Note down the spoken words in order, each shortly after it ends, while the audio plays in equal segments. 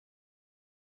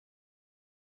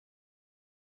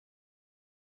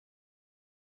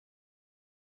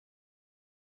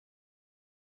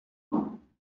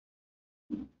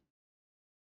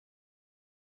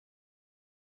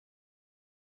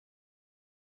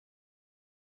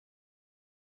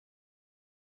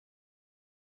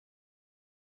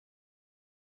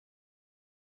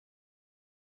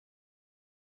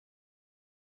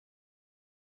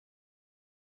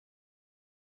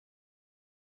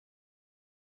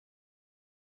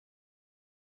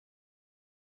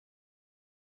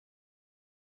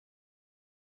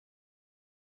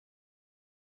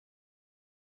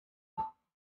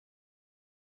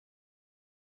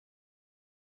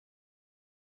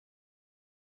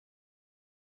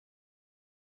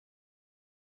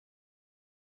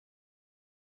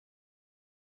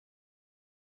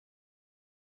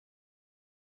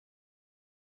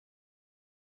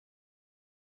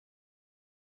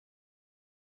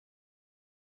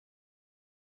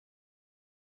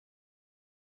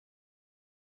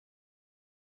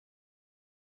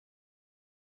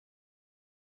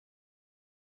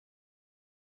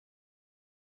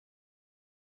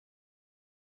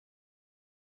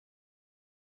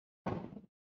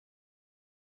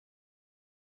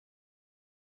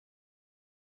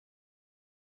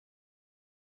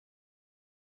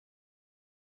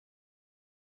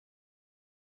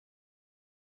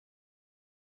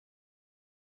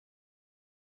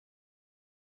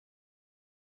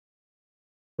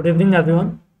Good evening,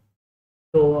 everyone.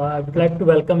 I would like to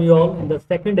welcome you all in the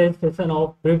second day session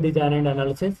of bridge design and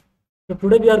analysis. So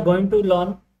today we are going to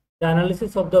learn the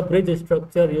analysis of the bridge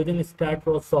structure using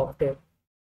StatPro software.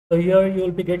 So here you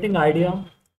will be getting idea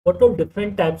what all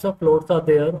different types of loads are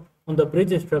there on the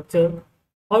bridge structure,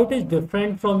 how it is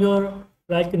different from your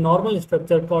like normal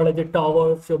structure called as the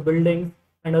towers, your buildings,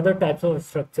 and other types of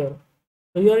structure.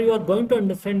 So here you are going to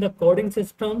understand the coding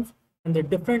systems and the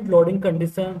different loading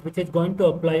conditions which is going to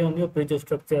apply on your bridge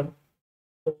structure.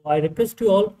 So I request you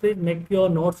all please make your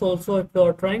notes also. If you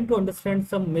are trying to understand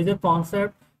some major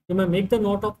concept, you may make the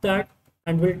note of that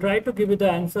and we'll try to give you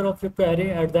the answer of your query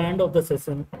at the end of the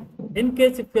session. In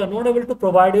case if we are not able to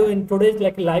provide you in today's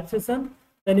like live session,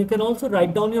 then you can also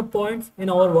write down your points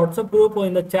in our WhatsApp group or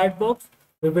in the chat box.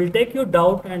 We will take your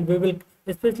doubt and we will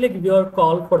especially give you a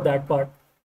call for that part.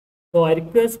 So I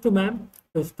request to ma'am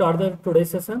to start the today's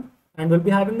session and we'll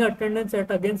be having the attendance at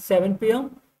again 7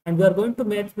 p.m. and we are going to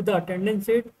match with the attendance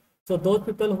sheet. So those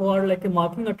people who are like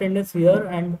marking attendance here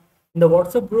and in the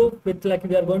WhatsApp group with like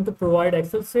we are going to provide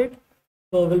Excel sheet.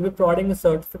 So we'll be providing a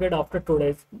certificate after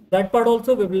today's. That part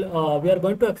also we are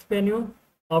going to explain you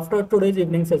after today's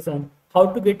evening session how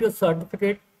to get your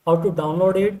certificate, how to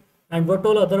download it, and what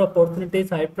all other opportunities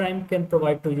iPrime can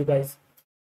provide to you guys.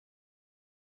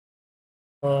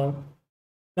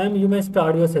 Ma'am, you may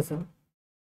start your session.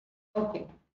 Okay.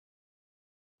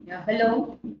 Yeah,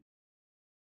 hello.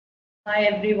 Hi,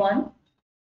 everyone.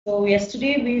 So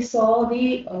yesterday we saw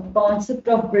the concept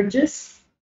of bridges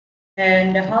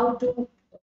and how to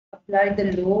apply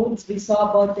the loads. We saw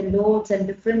about the loads and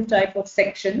different type of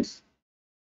sections.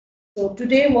 So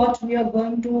today what we are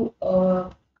going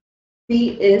to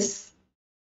see is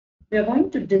we are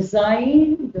going to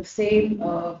design the same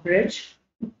bridge,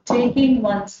 taking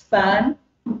one span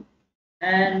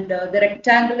and the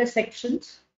rectangular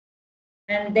sections,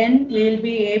 and then we'll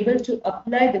be able to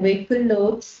apply the vehicle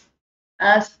loads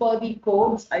as per the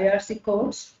codes, IRC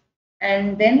codes,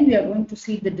 and then we are going to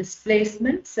see the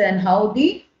displacements and how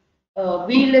the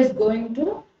wheel is going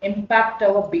to impact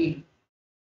our beam.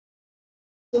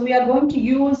 So we are going to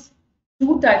use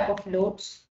two type of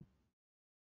loads,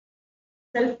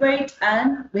 self-weight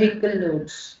and vehicle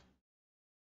loads.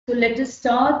 So let us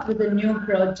start with a new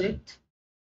project.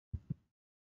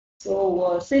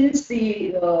 So since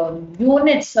the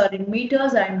units are in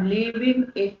meters, I'm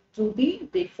leaving it to the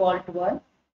default one.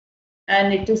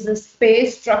 And it is a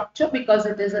space structure because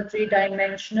it is a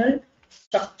three-dimensional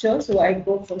structure. So I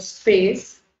go for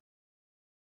space.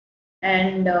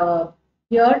 And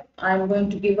here I'm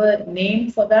going to give a name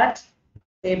for that,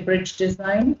 say bridge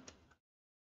design.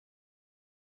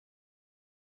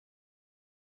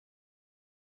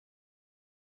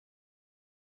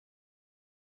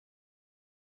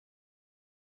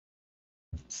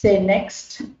 Say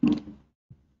next.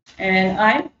 And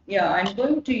I'm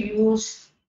going to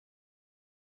use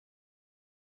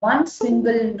one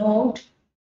single node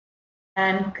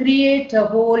and create a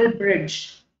whole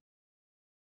bridge.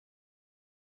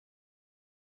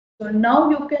 So now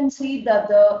you can see that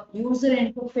the user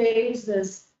interface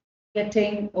is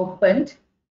getting opened.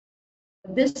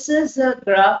 This is a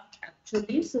graph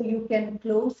actually, so you can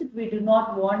close it. We do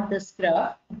not want this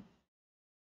graph.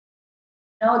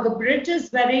 Now the bridge is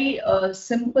very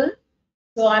simple.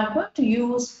 So I'm going to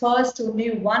use first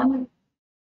only one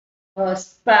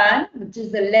span, which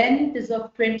is the length is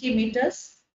of 20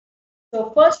 meters. So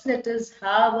first let us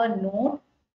have a node.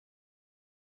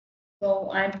 So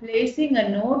I'm placing a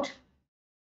node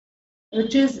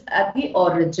which is at the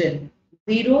origin,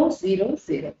 0, 0,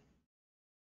 0.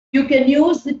 You can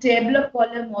use the tabular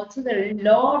column also. There are a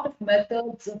lot of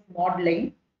methods of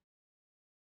modeling.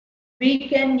 We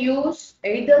can use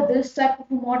either this type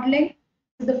of modeling.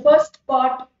 The first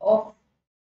part of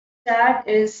that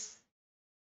is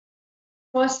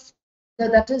first,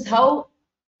 that is how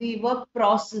the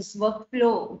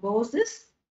workflow goes is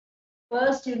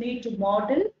first you need to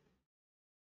model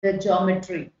the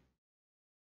geometry.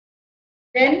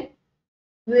 Then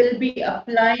we'll be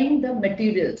applying the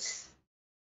materials.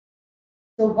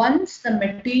 So once the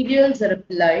materials are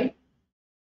applied,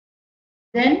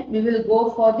 then we will go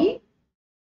for the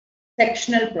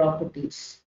sectional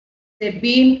properties. The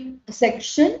beam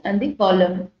section and the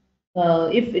column,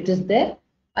 if it is there.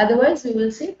 Otherwise, we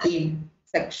will say beam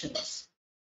sections.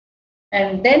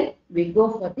 And then we go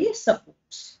for the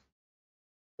supports.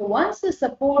 So once the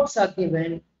supports are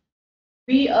given,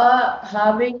 we are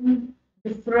having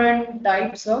different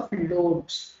types of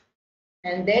loads.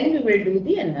 And then we will do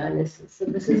the analysis. So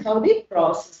this is how the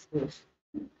process goes.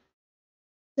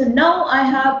 So now I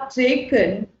have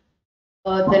taken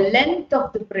the length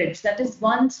of the bridge, that is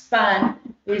one span,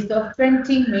 is of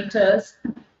 20 meters.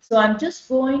 So I'm just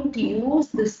going to use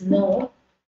this node,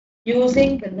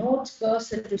 using the node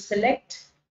cursor to select.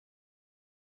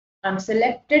 I'm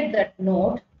selected that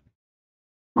node,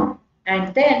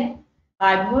 and then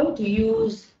I'm going to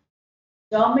use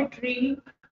geometry.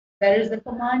 There is a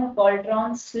command called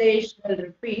translational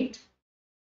repeat.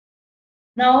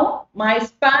 Now my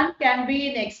span can be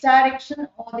in X direction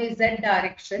or the Z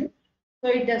direction,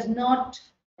 so it does not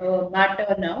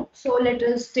matter now. So let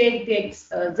us take the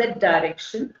Z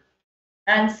direction,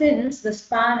 and since the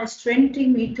span is 20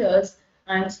 meters,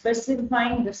 I'm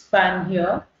specifying the span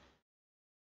here.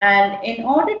 And in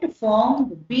order to form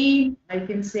the beam, I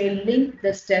can say link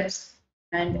the steps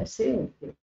and say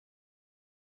okay.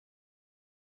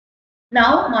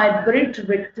 Now my bridge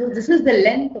width, this is the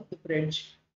length of the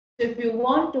bridge. So if you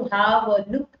want to have a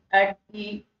look at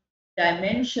the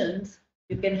dimensions,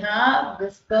 you can have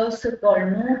this cursor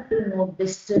called node to node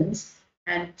distance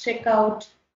and check out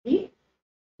the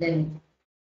length.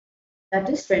 That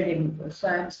is 20 meters. So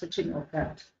I am switching off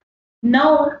that.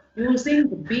 Now using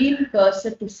the beam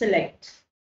cursor to select.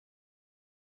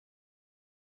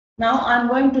 Now I'm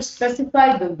going to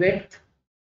specify the width.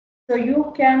 So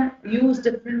you can use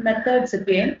different methods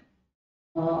again.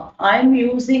 I'm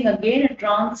using again a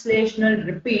translational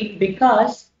repeat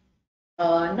because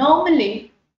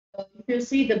normally, if you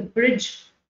see the bridge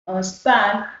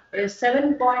span is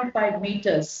 7.5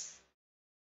 meters.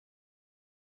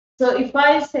 So if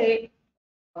I say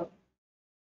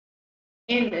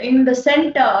in the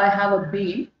center I have a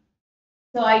beam,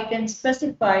 so I can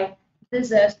specify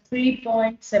this as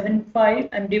 3.75.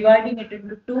 I'm dividing it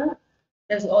into 2.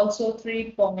 There's also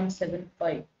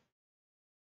 3.75.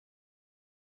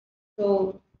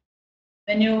 So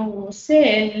when you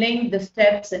say link the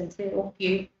steps and say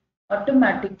okay,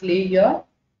 automatically your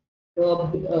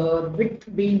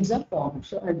width beams are formed.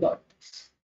 So I got this.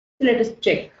 So let us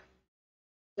check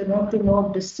the node to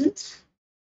node distance.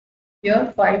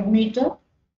 Here 5 meter.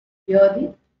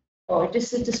 Here the it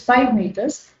is 5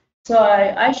 meters. So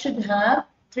I should have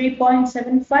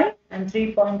 3.75 and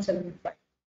 3.75.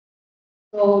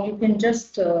 So you can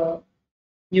just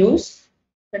use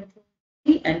Control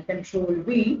C and Control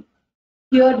V.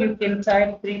 Here you can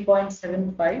type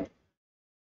 3.75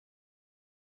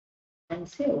 and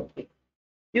say OK.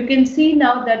 You can see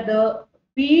now that the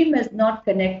beam is not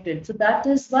connected. So that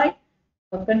is why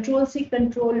Control C,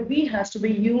 Control V has to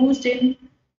be used in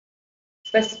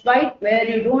specified where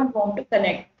you don't want to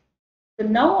connect. So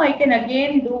now I can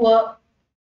again do a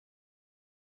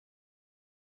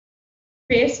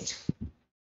paste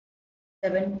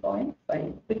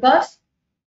 7.5 because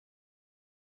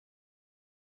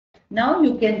now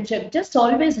you can check, just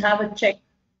always have a check.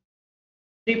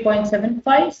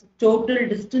 3.75, total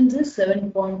distance is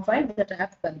 7.5 that I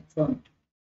have confirmed.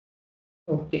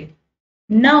 Okay.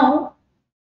 Now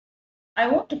I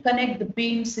want to connect the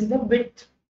beams in the width.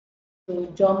 So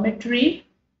geometry,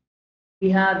 we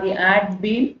have the add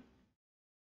beam.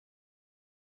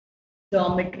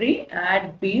 Geometry,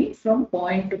 add beam from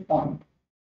point to point.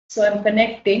 So I'm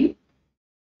connecting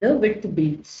the width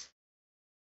beams.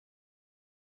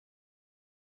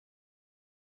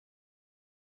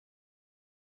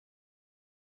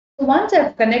 So once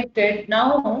I've connected,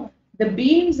 now the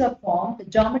beams are formed, the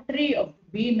geometry of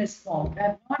the beam is formed. I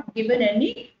have not given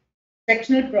any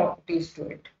sectional properties to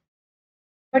it.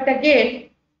 But again,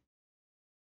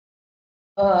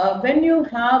 when you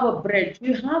have a bridge,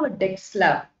 you have a deck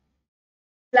slab.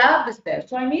 Slab is there.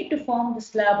 So I need to form the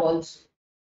slab also.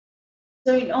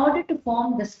 So in order to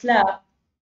form the slab,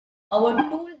 our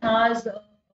tool has a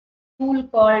tool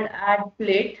called add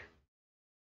plate,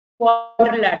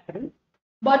 quadrilateral.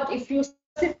 But if you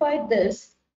specify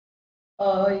this,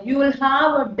 you will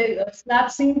have a slab,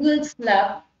 single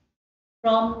slab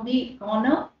from the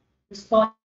corner. This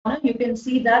corner, you can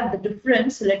see that the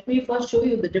difference. Let me first show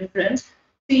you the difference.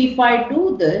 See, if I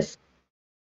do this,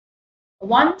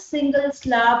 one single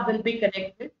slab will be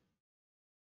connected.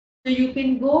 So you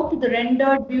can go to the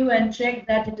rendered view and check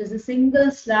that it is a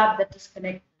single slab that is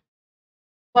connected.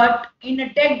 But in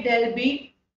a deck, there'll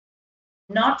be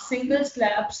not single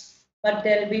slabs, but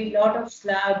there'll be a lot of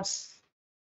slabs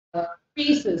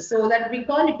pieces. So that we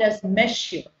call it as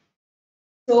mesh here.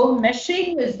 So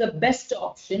meshing is the best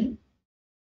option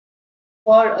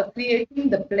for creating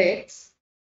the plates.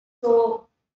 So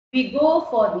we go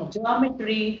for the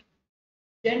geometry,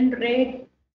 generate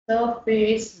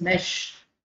surface mesh.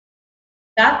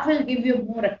 That will give you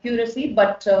more accuracy,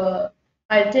 but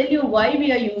I'll tell you why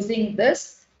we are using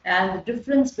this and the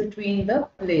difference between the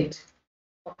plate.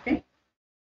 Okay.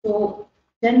 So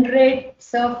generate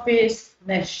surface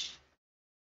mesh.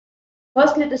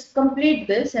 First, let us complete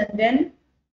this and then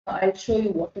I'll show you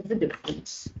what is the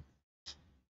difference.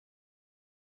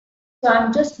 So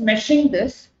I'm just meshing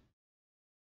this.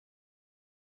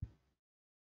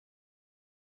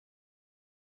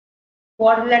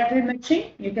 Quadrilateral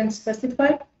meshing, you can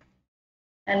specify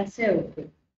and say okay.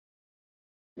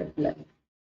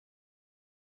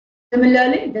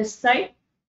 Similarly, this side.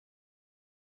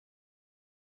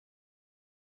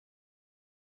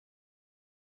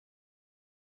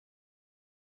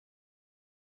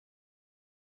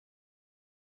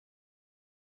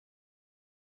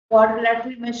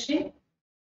 Quadrilateral meshing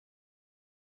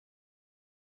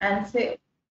and say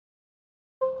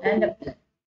and apply.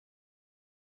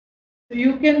 So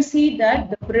you can see that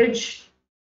the bridge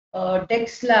deck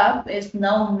slab is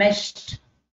now meshed.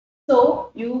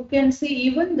 So you can see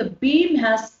even the beam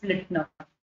has split now.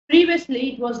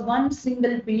 Previously, it was one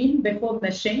single beam before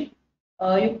meshing.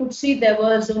 You could see there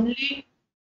was only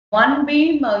one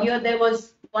beam. Here there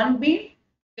was one beam.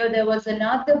 Here there was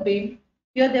another beam.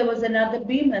 Here there was another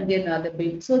beam and then another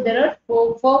beam. So there are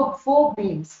four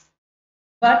beams.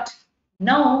 But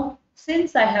now,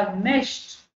 since I have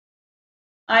meshed,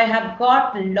 I have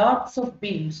got lots of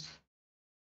beams.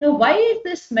 So why is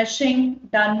this meshing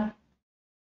done?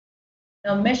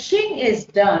 Now meshing is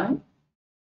done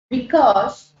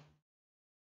because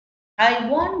I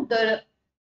want the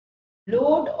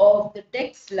load of the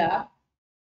deck slab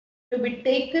to be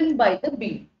taken by the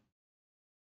beam.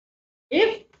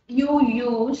 If you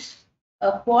use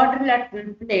a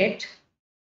quadrilateral plate,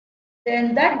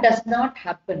 then that does not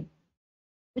happen.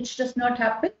 Which does not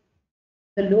happen?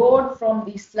 The load from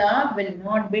the slab will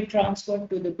not be transferred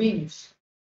to the beams.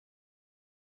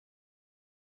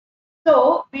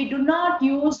 So we do not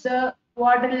use the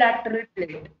quadrilateral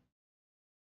plate.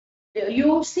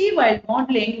 You see while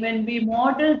modeling, when we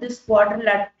model this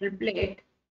quadrilateral plate,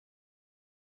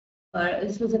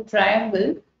 this was a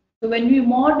triangle. So when we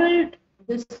modeled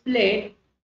this plate,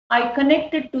 I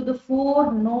connected to the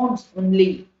 4 nodes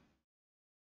only.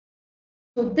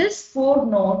 So these 4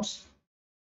 nodes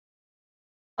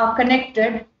are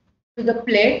connected to the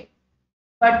plate,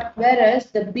 but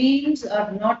whereas the beams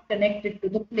are not connected to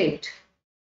the plate.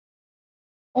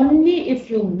 Only if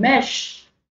you mesh,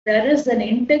 there is an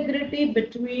integrity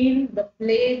between the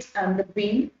plate and the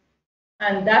beam,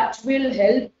 and that will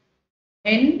help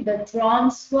in the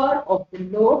transfer of the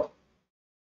load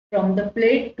from the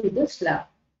plate to the slab.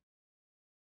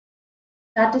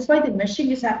 That is why the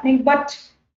meshing is happening, but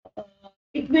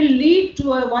it will lead to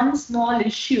one small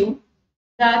issue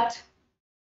that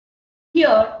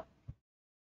here,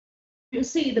 you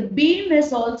see the beam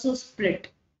is also split.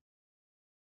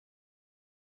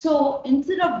 So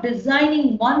instead of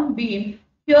designing one beam,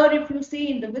 here if you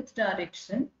see in the width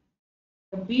direction,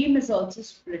 the beam is also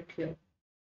split here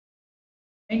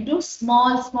into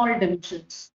small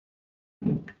divisions.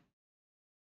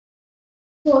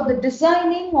 So the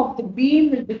designing of the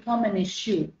beam will become an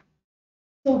issue.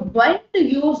 So when to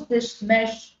use this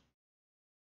mesh?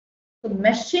 The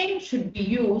meshing should be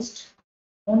used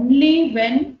only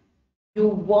when you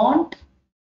want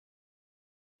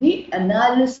the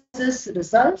analysis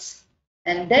results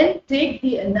and then take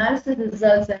the analysis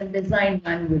results and design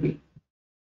manually.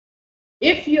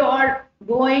 If you are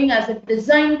going as a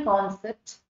design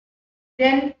concept,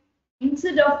 then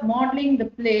instead of modeling the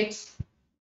plates,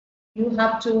 you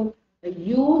have to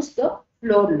use the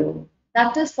floor load.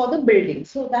 That is for the building.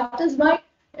 So that is why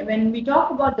when we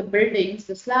talk about the buildings,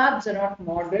 the slabs are not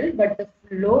modeled, but the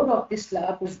load of the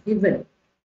slab is given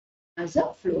as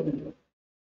a floor load.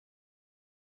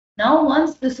 Now,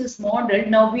 once this is modeled,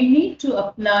 now we need to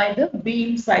apply the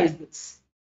beam sizes.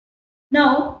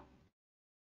 Now,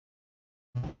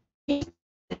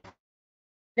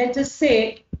 let us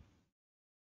say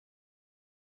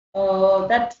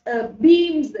that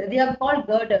beams, they are called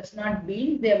girders, not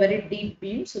beams. They are very deep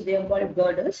beams, so they are called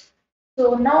girders.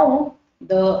 So now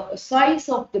the size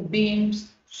of the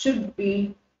beams should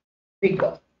be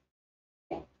bigger.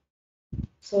 Okay.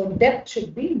 So depth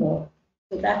should be more.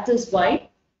 So that is why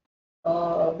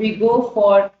we go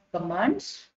for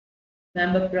commands,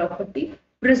 member property,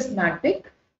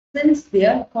 prismatic, since they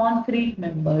are concrete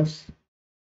members.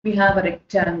 We have a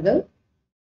rectangle.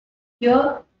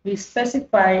 Here we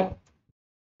specify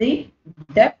the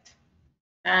depth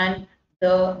and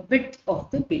the width of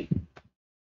the beam.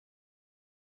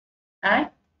 And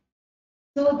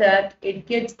so that it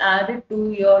gets added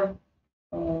to your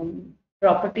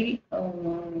properties,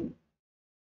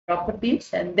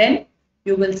 and then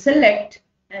you will select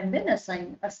and then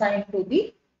assign to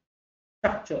the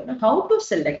structure. Now, how to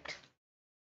select?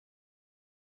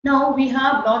 Now we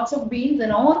have lots of beams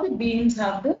and all the beams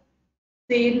have the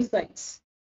same size.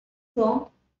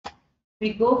 So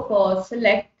we go for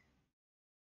select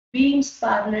beams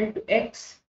parallel to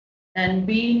X and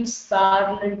beams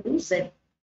parallel to Z.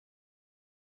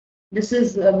 This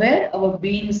is where our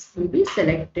beams will be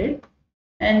selected.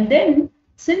 And then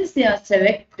since they are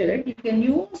selected, you can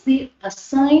use the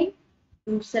assign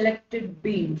to selected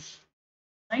beams.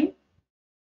 Right?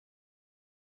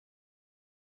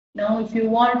 Now, if you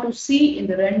want to see in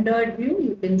the rendered view,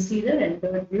 you can see the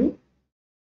rendered view.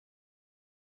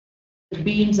 The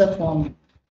beams are formed.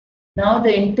 Now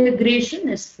the integration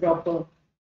is proper.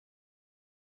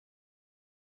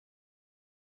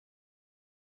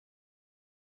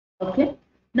 Okay.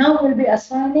 Now we'll be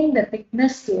assigning the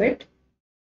thickness to it.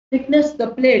 Thickness, the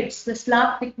plates, the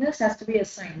slab thickness has to be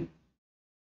assigned.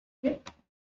 Okay.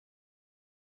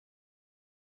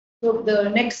 So the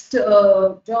next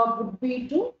job would be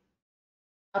to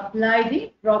apply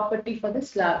the property for the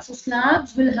slab. So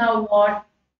slabs will have what?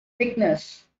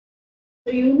 Thickness.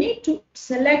 So you need to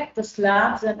select the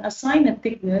slabs and assign a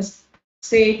thickness,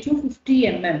 say 250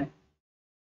 mm.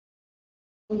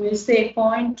 So we'll say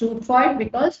 0.25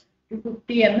 because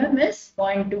 250 mm is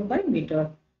 0.25 meter.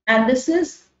 And this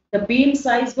is the beam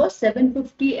size was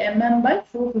 750 mm by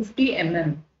 450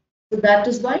 mm. So that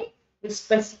is why we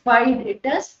specified it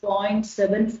as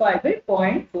 0.75 by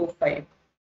 0.45.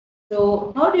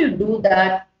 So how do you do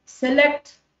that?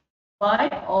 Select by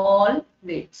all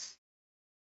plates.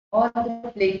 All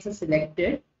the plates are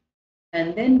selected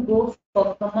and then go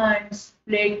for commands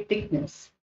plate thickness.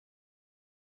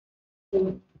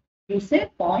 So you say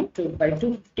 0.2 by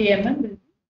 250 mm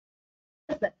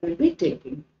that will be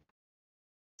taken.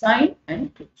 Sign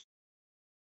and close.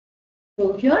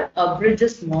 So here a bridge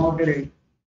is modeled.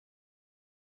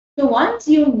 So once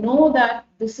you know that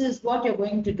this is what you're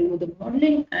going to do, the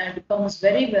modeling becomes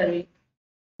very, very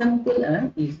simple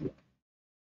and easy.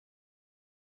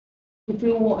 If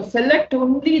you select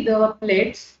only the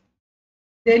plates,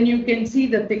 then you can see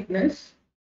the thickness.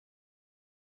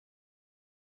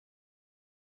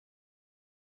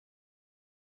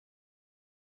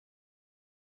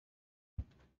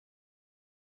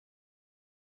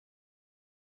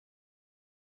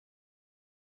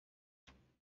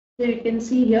 So you can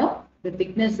see here the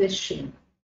thickness is shown.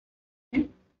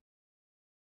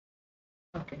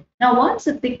 Okay. Now once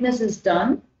the thickness is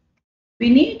done, we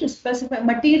need to specify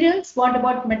materials. What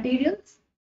about materials?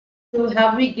 So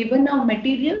have we given our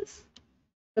materials?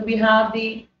 So we have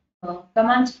the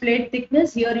commands plate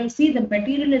thickness. Here you see the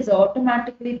material is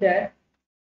automatically there.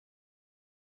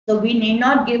 So we need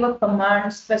not give a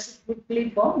command specifically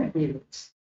for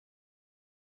materials.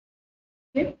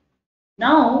 Okay.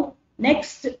 Now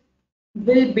next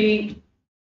will be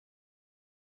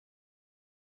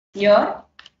your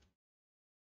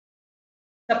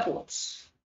supports.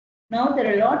 Now there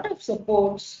are a lot of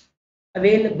supports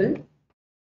available.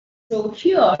 So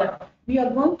here we are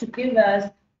going to give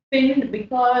as pinned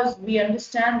because we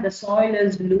understand the soil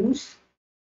is loose.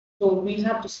 So we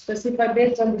have to specify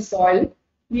based on the soil.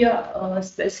 We are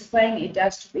specifying it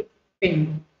has to be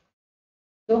pinned.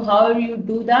 So how you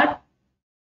do that?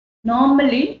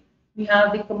 Normally we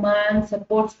have the command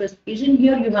support specification.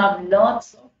 Here you have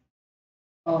lots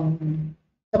of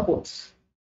supports.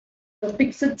 So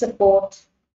fixed support,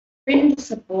 pinned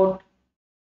support,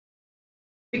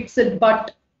 fixed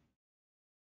but,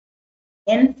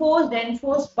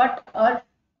 enforced but are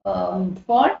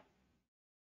for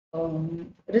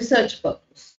research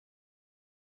purpose.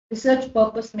 Research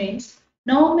purpose means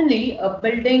normally a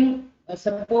building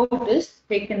support is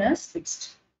taken as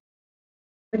fixed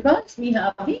because we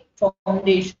have the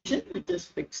foundation which is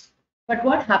fixed. But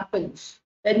what happens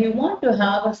when you want to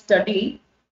have a study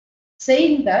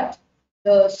saying that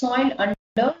the soil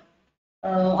under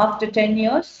after 10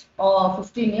 years or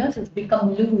 15 years has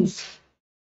become loose?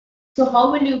 So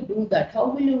how will you do that? How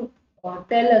will you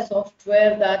tell a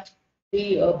software that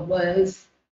the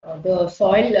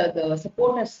soil, the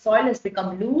support soil has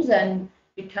become loose and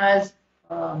it has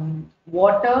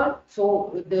water,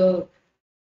 so the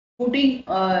footing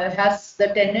has the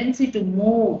tendency to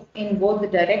move in both the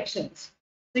directions.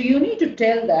 So you need to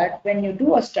tell that when you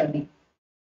do a study.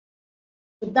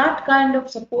 So that kind of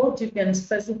support you can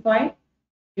specify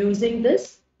using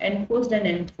this enforced and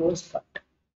enforced part.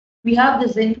 We have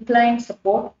this inclined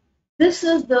support. This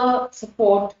is the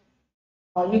support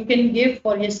you can give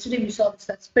for yesterday. We saw the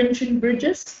suspension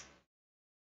bridges.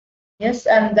 Yes,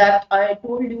 and that I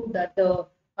told you that the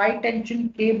high tension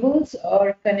cables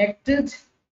are connected.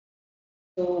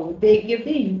 So they give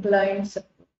the inclined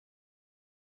support.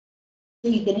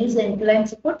 So you can use the inclined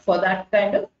support for that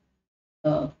kind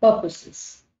of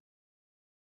purposes.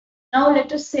 Now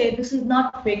let us say this is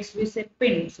not fixed, we say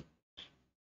pinned.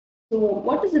 So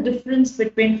what is the difference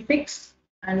between fixed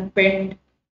and pinned?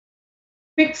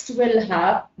 Fixed will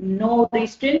have no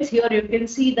restraints. Here you can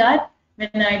see that when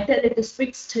I tell it is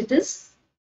fixed, it is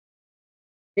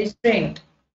restrained.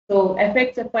 So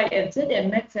Fx, Fy, Fz,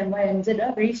 Mx, My, Mz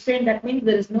are restrained. That means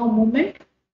there is no movement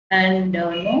and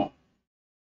no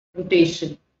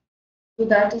rotation. So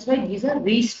that is why these are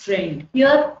restrained.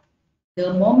 Here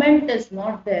the moment is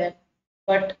not there,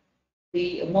 but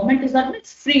the moment is not,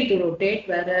 it's free to rotate,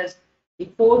 whereas the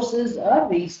forces are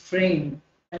restrained.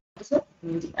 So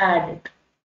we add it.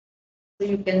 So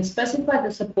you can specify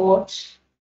the support,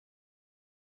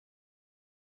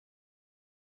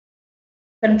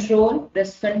 control,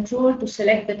 press control to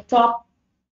select the top,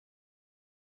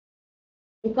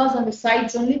 because on the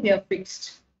sides only they are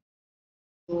fixed.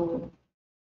 So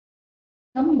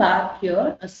come back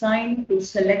here, assign to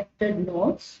selected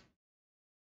nodes,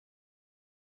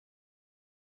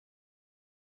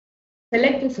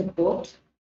 select the support.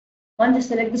 Once you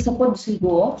select the support, this will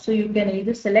go off. So you can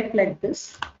either select like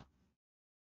this.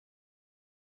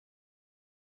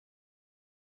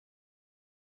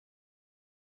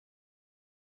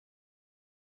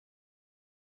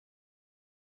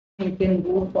 You can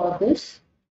go for this.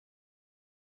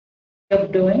 You're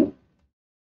doing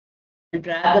and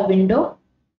drag a window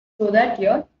so that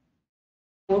your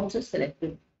ports are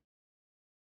selected.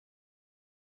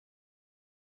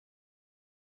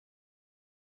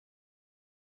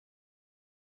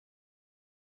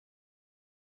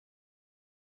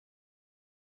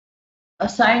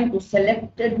 Assign to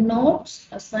selected nodes,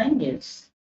 assign yes.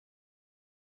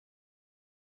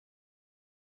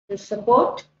 The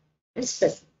support is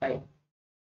specified.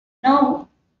 Now,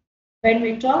 when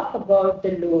we talk about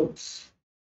the loads,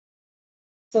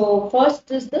 so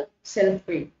first is the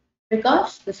self-weight.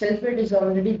 Because the self-weight is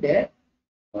already there,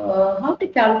 how to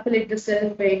calculate the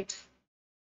self-weight?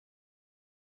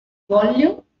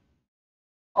 Volume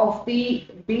of the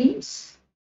beams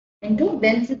into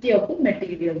density of the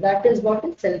material. That is what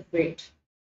is self-weight.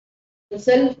 The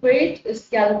self-weight is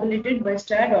calculated by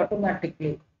STAAD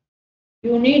automatically.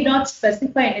 You need not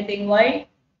specify anything. Why?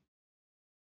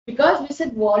 Because we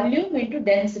said volume into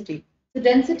density. The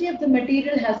density of the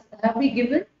material have we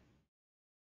given?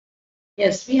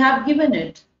 Yes, we have given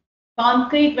it.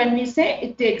 Concrete, when we say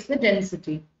it takes the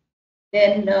density.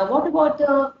 Then what about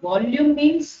the volume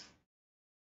means?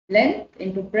 Length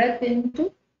into breadth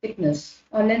into thickness,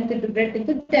 or length into breadth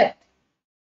into depth.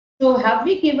 So have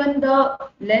we given the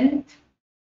length?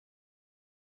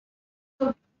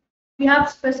 So we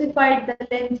have specified the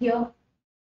length here,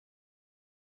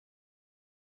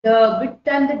 the width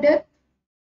and the depth.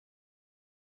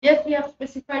 Yes, we have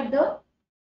specified the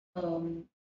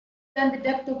and the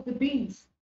depth of the beams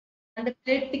and the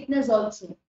plate thickness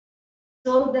also.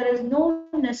 So there is no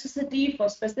necessity for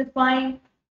specifying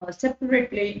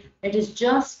separately. It is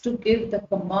just to give the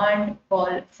command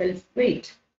called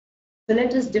self-weight. So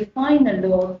let us define a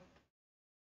load,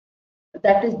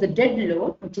 that is the dead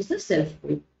load, which is the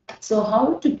self-weight. So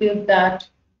how to give that?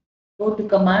 Go to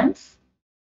commands,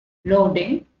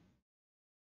 loading.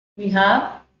 We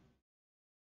have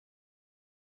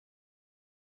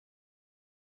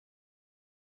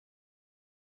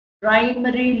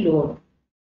primary load.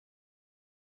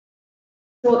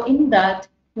 So in that,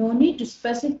 you need to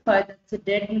specify that's a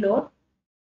dead load.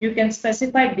 You can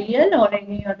specify DL or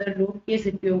any other load case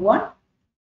if you want.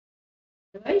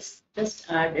 Otherwise,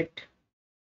 just add it.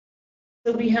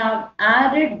 So we have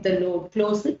added the load,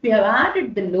 close it. We have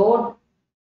added the load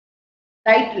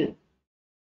title.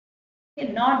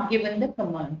 Okay, not given the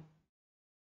command.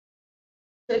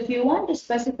 So if you want to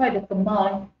specify the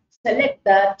command, select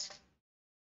that,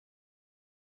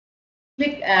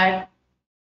 click add,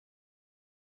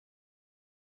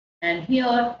 and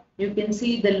here you can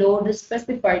see the load is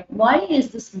specified. Why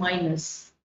is this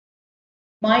minus?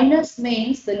 Minus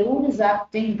means the load is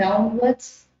acting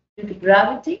downwards due to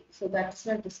gravity, so that's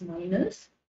why it is minus.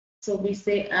 So we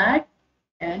say add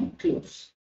and close.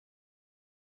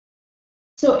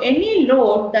 So any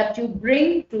load that you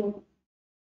bring to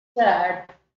STAAD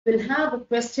will have a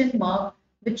question mark,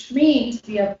 which means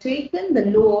we have taken the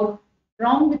load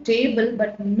from the table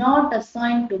but not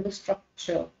assigned to the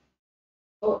structure.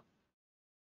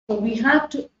 So we have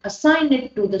to assign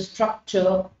it to the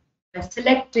structure by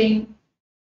selecting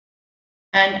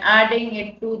and adding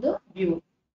it to the view.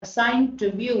 Assign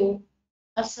to view,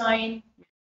 assign.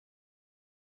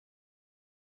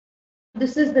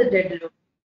 This is the dead load.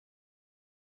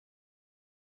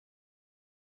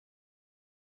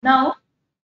 Now,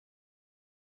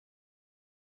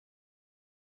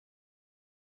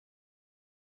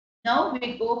 Now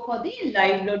we go for the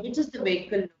live load, which is the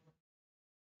vehicle load.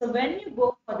 So when you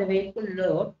go for the vehicle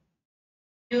load,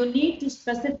 you need to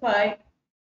specify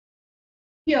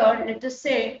here, let us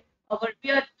say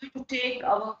we are going to take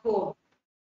our code.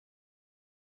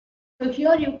 So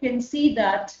here you can see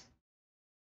that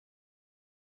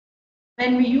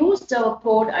when we used our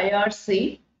code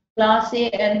IRC, Class A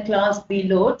and Class B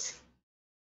loads,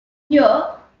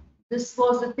 here this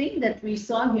was the thing that we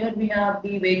saw. Here we have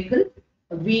the vehicle,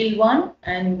 wheel 1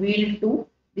 and wheel 2.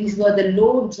 These were the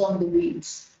loads on the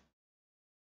wheels.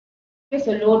 Okay,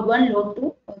 so load 1, load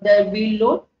 2, the wheel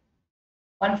load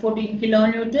 114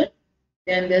 kilonewton,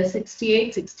 then there's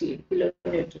 68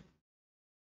 kilonewton.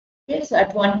 Okay, so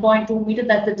at 1.2 meter,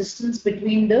 that's the distance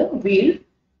between the wheel,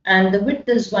 and the width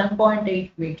is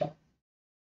 1.8 meter.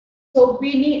 So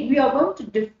we are going to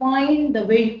define the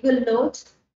vehicle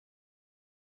loads.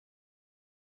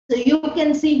 So you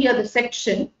can see here the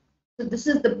section. So this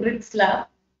is the brick slab.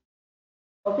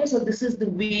 Okay, so this is the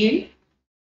wheel,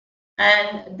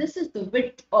 and this is the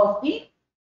width of the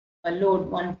load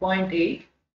 1.8.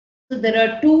 So there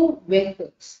are two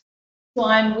vehicles. So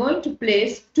I'm going to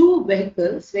place two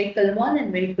vehicles, vehicle 1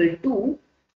 and vehicle 2,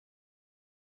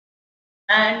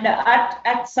 and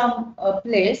at some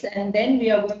place, and then we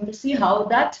are going to see how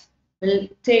that will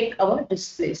take our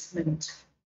displacement.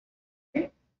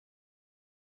 Okay.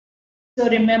 So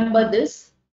remember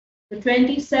this, the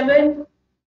 27,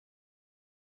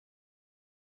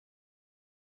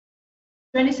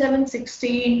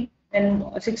 16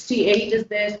 and 68 is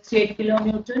there, 68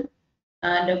 kilonewton,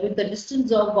 and with the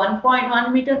distance of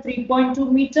 1.1 meter,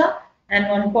 3.2 meter and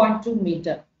 1.2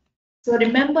 meter. So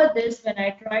remember this when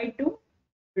I try to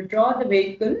draw the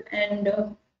vehicle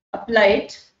and apply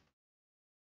it.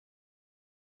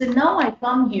 So now I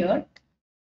come here.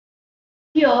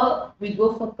 Here we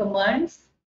go for commands,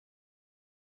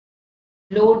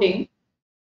 loading,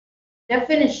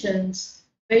 definitions,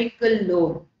 vehicle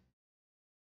load.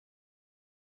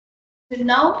 So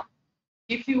now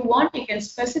if you want, you can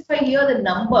specify here the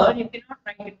number. You cannot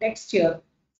write a text here.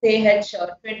 Say H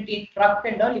or 20 truck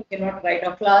and all, you cannot write,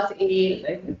 or class A,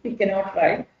 you cannot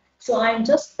write. So I'm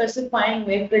just specifying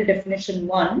vehicle definition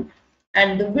 1,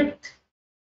 and the width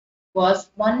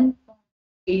was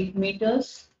 1.8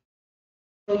 meters.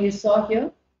 So you saw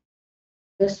here,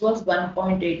 this was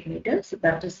 1.8 meters. So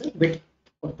that is the width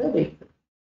of the vehicle.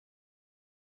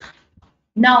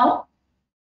 Now,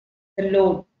 the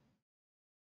load.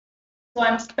 So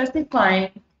I'm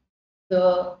specifying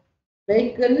the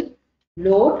vehicle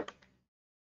load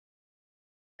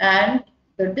and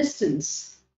the distance.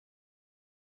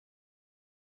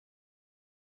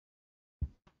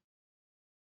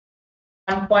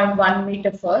 One 1.1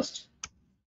 meter first.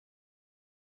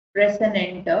 Press and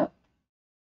enter.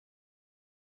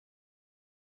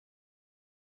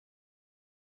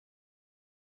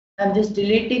 I'm just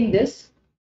deleting this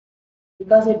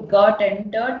because it got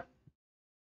entered.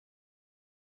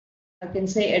 I can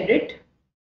say edit.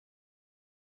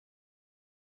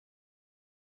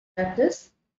 That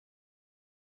is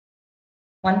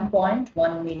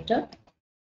 1.1 meter.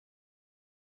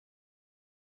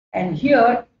 And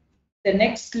here the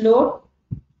next load,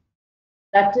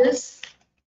 that is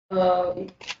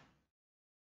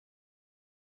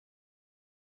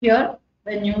here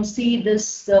when you see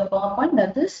this PowerPoint,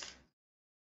 that is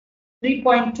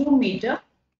 3.2 meter.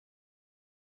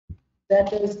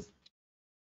 That is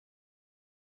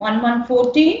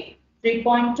 1114,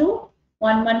 3.2,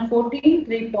 1114,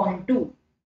 3.2.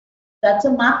 That's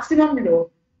a maximum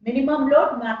load. Minimum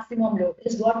load, maximum load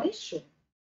is what is shown.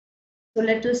 So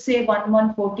let us say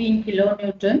 1114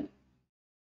 kilonewton.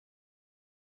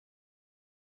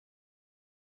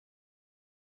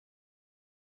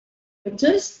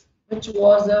 Which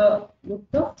was a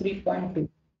width of 3.2.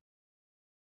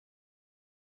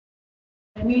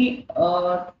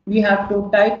 We have to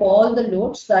type all the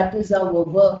loads. That is our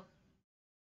work.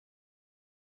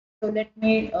 So let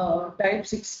me type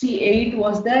 68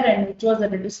 was there, and which was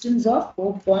at a distance of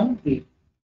 4.3.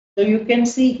 So you can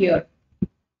see here.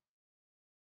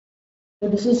 So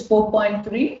this is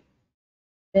 4.3,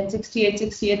 then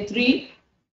 68, 3,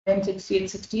 then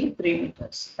 68, 3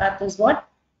 meters. That is what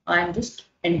I'm just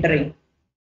entering.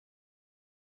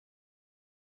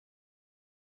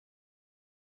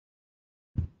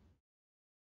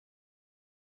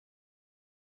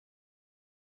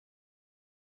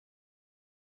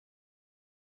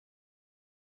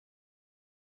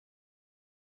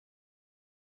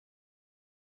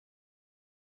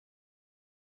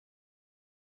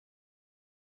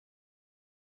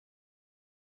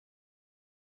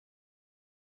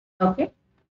 Okay.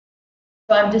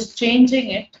 So I'm just changing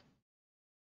it.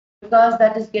 because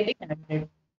that is getting added.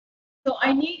 So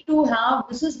I need to have,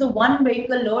 this is the one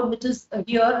vehicle load which is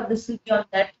here, this will be on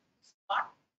that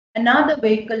spot. Another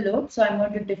vehicle load, so I'm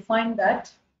going to define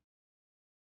that.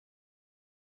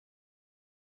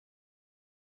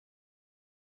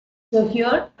 So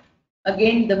here,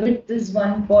 again, the width is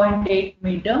 1.8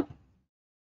 meter.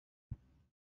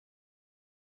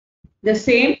 The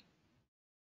same,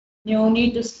 you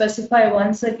need to specify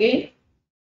once again,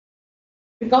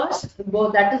 because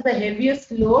that is the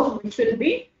heaviest load which will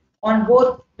be on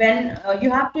both when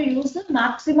you have to use the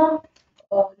maximum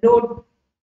load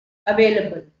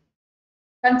available.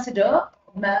 Consider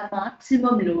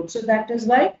maximum load. So that is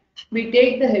why we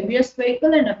take the heaviest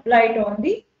vehicle and apply it on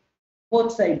the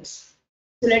both sides.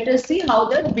 So let us see how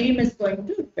the beam is going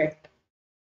to affect.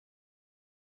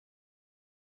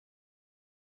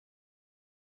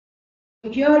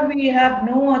 Here we have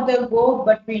no other go,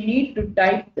 but we need to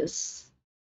type this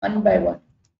one by one.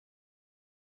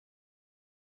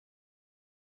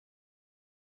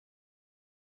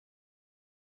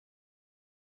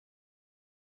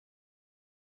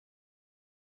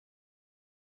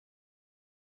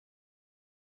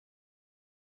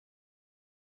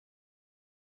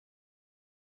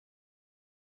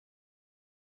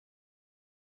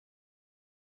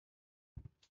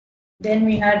 Then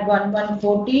we had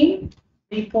 1114,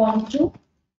 3.2.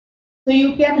 So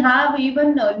you can have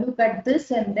even look at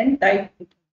this and then type it.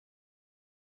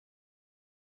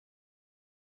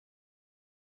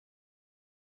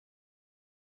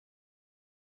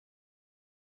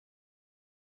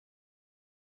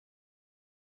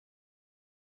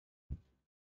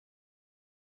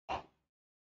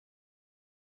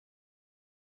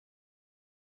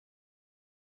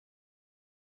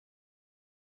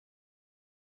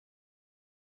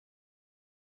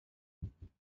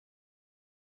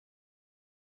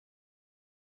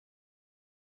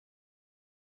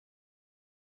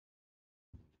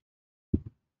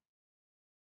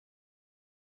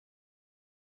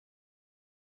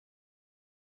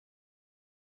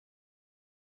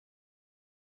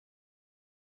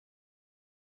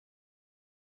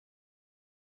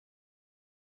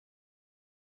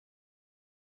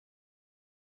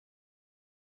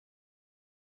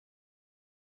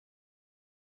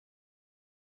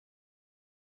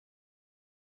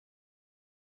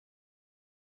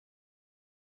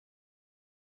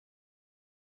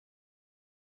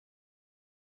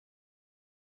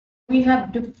 We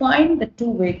have defined the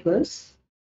two vehicles.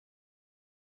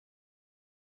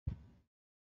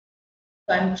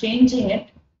 So I'm changing it.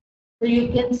 So you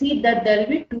can see that there will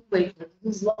be two vehicles.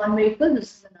 This is one vehicle,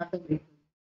 this is another vehicle.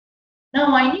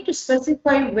 Now I need to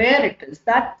specify where it is.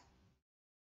 That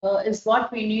is what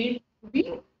we need to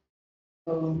be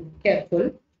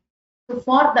careful. So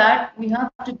for that, we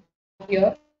have to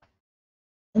here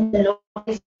in the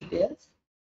load details.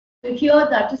 So here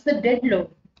that is the dead load.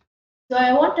 So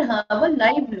I want to have a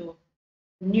live load.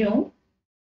 New.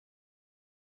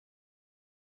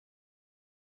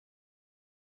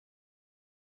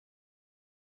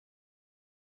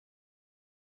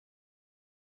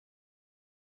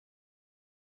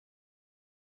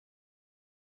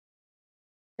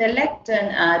 Select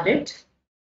and add it.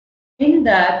 In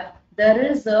that there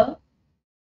is a,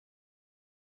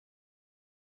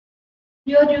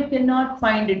 here you cannot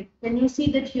find it. Can you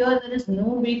see that here there is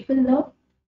no vehicle load?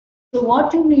 So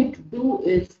what you need to do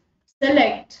is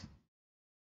select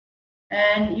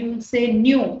and you will say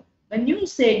new. When you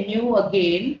say new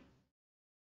again,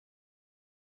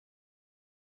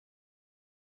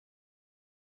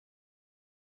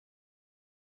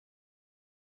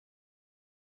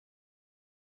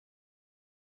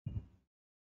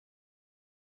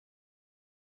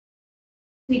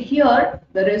 see here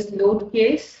there is load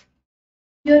case.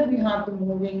 Here we have the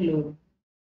moving load.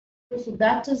 So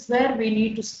that is where we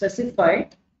need to specify.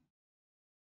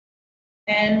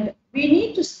 And we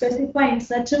need to specify in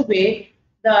such a way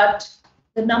that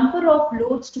the number of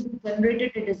loads to be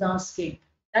generated it is asking.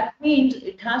 That means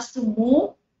it has to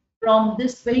move from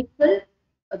this vehicle,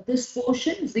 this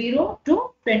portion 0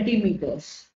 to 20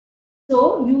 meters.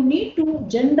 So you need to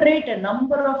generate a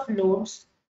number of loads.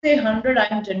 Say 100 I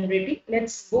am generating.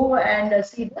 Let's go and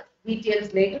see the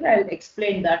details later. I'll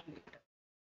explain that later.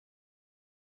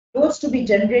 Loads to be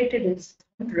generated is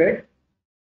 100.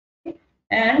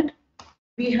 And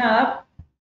we have,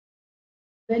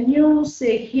 when you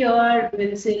say here,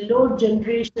 we'll say load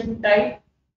generation type,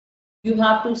 you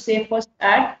have to say first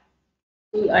add.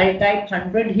 So I type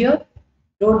 100 here,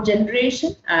 load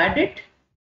generation, add it,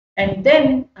 and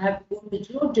then I have to go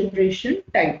to load generation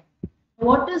type.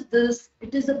 What is this?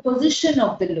 It is a position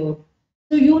of the load.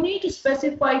 So you need to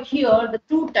specify here the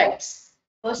two types.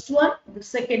 First one, the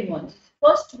second one.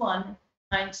 First one,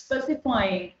 I'm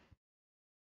specifying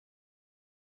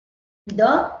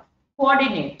the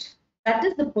coordinate, that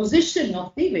is the position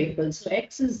of the vehicle. So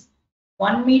x is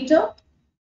 1 meter.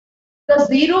 The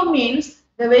 0 means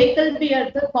the vehicle will be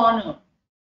at the corner.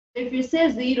 If you say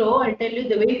 0, I'll tell you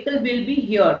the vehicle will be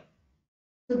here.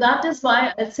 So that is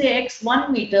why I'll say x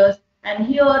 1 meters, and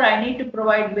here I need to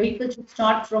provide vehicle should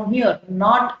start from here,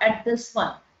 not at this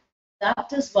one.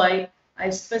 That is why I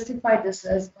specify this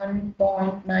as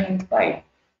 1.95.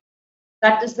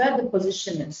 That is where the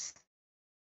position is.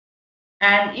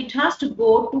 And it has to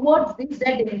go towards the z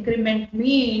increment,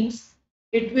 means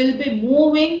it will be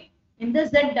moving in the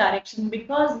z direction,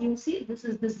 because you see this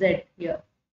is the z here.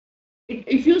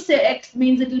 If you say x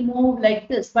means it will move like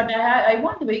this, but I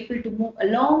want the vehicle to move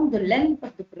along the length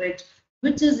of the bridge,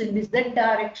 which is in the z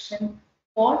direction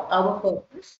for our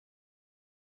purpose.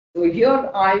 So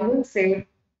here I will say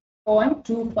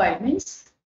 0.25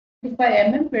 means 25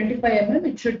 mm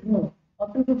it should move, or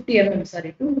 250 mm,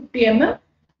 sorry, 250 mm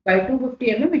by 250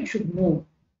 mm it should move.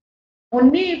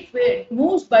 Only if it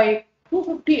moves by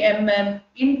 250 mm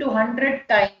into 100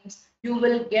 times, you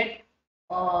will get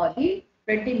the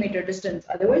 20-meter distance.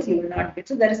 Otherwise, you will not get.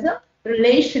 So there is the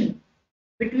relation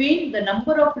between the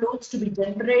number of loads to be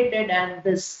generated and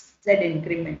this Z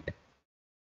increment.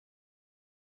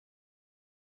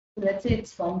 So let's say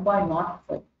it's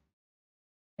 1.05.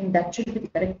 And that should be the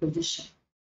correct position.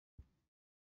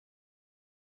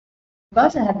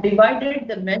 Because I have divided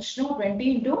the mesh now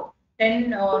 20 into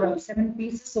 10 or 7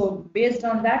 pieces. So based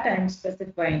on that, I am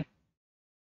specifying.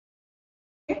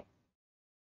 Okay.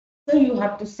 So you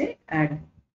have to say add.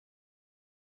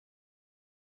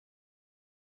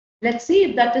 Let's see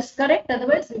if that is correct.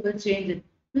 Otherwise, we will change it.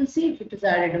 We'll see if it is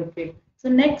added. Okay. So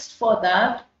next for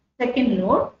that, second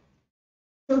load.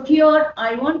 So here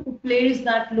I want to place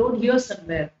that load here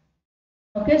somewhere.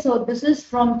 Okay, so this is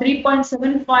from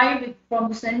 3.75 from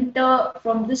the center,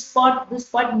 from this spot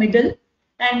middle,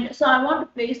 and so I want to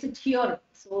place it here.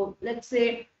 So let's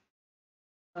say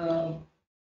 2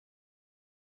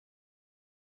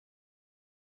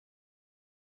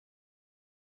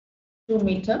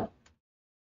 meter,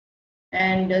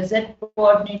 and Z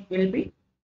coordinate will be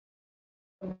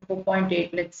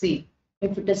 4.8. Let's see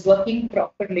if it is working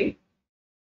properly.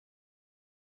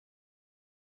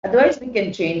 Otherwise, we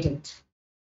can change it.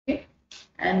 Okay,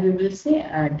 and we will say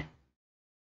add.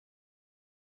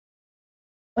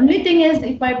 Only thing is,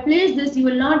 if I place this, you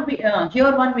will not be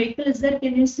here. One vehicle is there.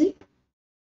 Can you see?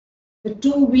 The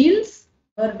two wheels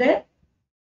are there,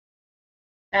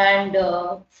 and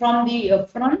from the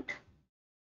front,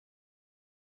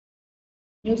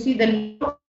 you see the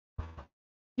load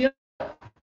here,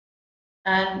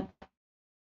 and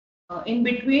in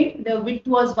between the width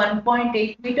was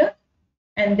 1.8 meter,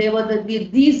 and they were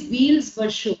these wheels were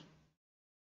shown.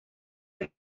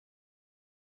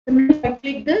 If I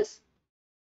click this,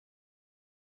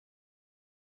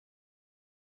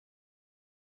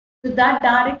 so that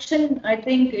direction, I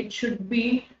think it should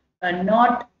be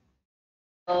not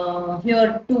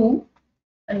here too.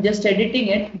 I'm just editing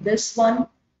it. This one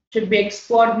should be x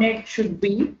coordinate should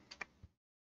be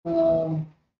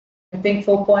I think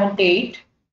 4.8,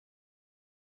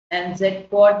 and z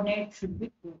coordinate should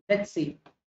be 2. Let's see.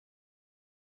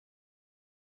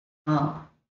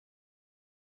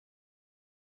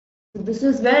 So this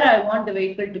is where I want the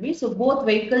vehicle to be. So both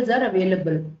vehicles are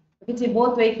available. You can see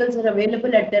both vehicles are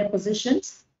available at their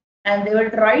positions, and they will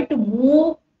try to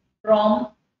move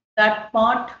from that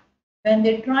part. When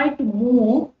they try to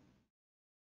move,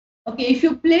 okay, if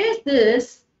you place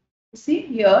this, you see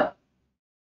here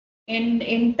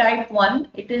in type 1,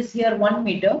 it is here 1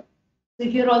 meter. So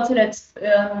here also let's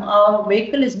our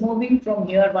vehicle is moving from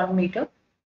here 1 meter.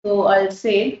 So I'll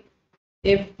say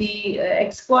if the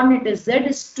x coordinate is z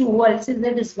is 2, I'll say z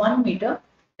is 1 meter.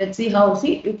 Let's see how,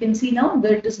 see, you can see now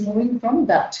that it is moving from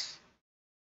that.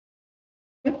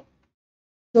 Okay.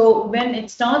 So when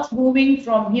it starts moving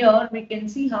from here, we can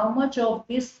see how much of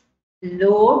this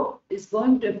load is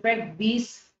going to affect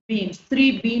these beams.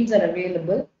 3 beams are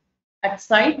available at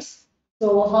sides.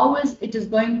 So how is it is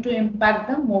going to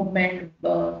impact the movement?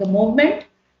 The movement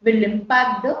will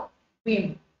impact the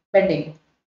beam bending.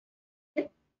 Okay.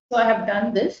 So I have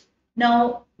done this.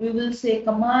 Now we will say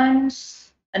commands,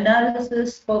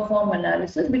 analysis, perform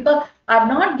analysis, because I have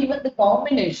not given the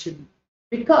combination,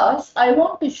 because I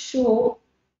want to show,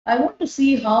 I want to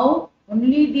see how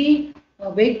only the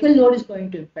vehicle load is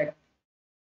going to affect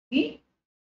the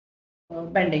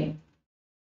bending.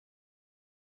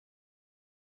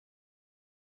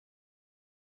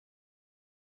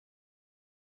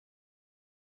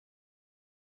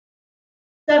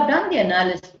 So I've done the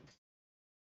analysis.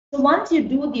 So once you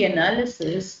do the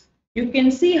analysis, you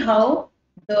can see how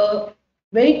the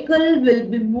vehicle will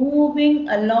be moving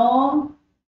along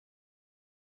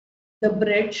the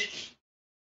bridge,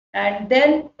 and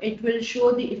then it will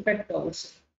show the effect also.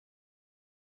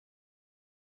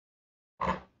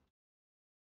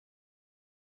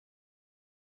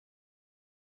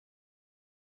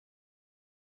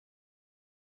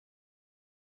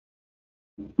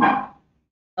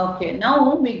 Okay,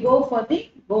 now we go for the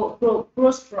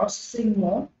post-processing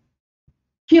mode.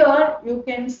 Here you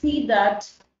can see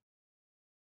that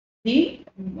the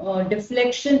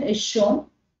deflection is shown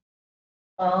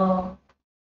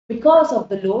because of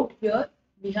the load. Here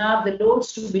we have the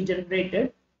loads to be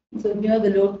generated. So here the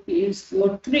load is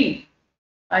load 3.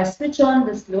 I switch on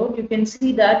this load, you can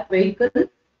see that vehicle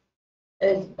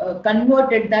is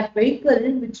converted, that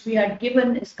vehicle which we had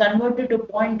given is converted to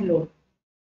point load.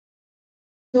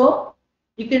 So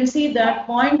you can see that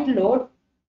point load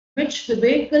which the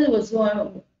vehicle was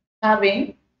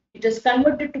having, it is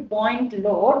converted to point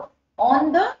load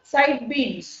on the side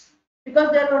beams,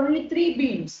 because there are only 3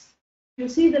 beams. You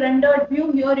see the rendered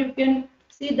view here, you can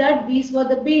see that these were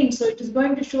the beams, so it is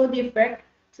going to show the effect.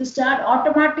 So STAAD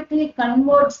automatically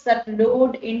converts that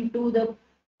load into the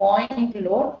point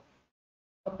load.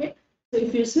 Okay, so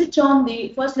if you switch on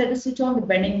the, first let us switch on the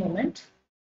bending moment.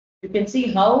 You can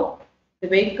see how the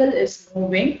vehicle is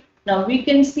moving. Now we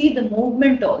can see the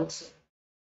movement also.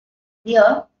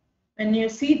 Here, when you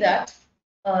see that,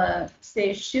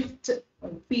 say shift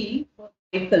P for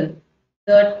vehicle,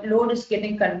 the load is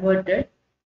getting converted.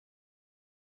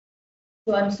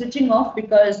 So I'm switching off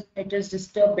because it is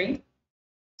disturbing.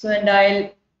 So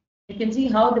and you can see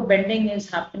how the bending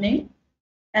is happening.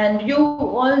 And you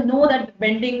all know that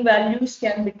bending values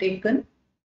can be taken.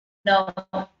 Now,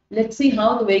 let's see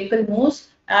how the vehicle moves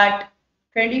at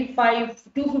 250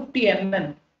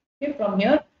 mm. Okay, from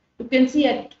here, you can see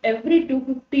at every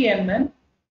 250 mm,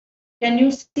 can you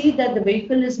see that the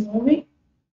vehicle is moving?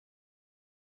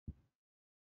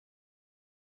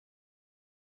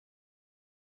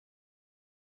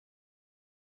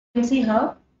 You can see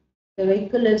how the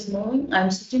vehicle is moving.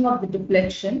 I'm switching off the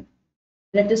deflection.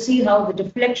 Let us see how the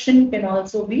deflection can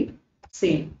also be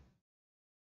seen.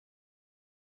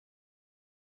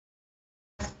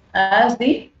 As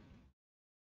the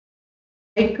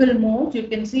vehicle moves, you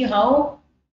can see how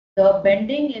the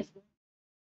bending is.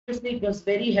 Previously it was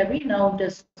very heavy, now it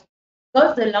is,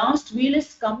 because the last wheel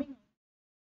is coming.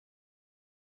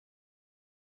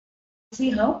 See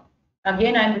how?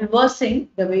 Again, I'm reversing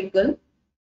the vehicle.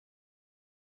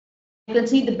 You can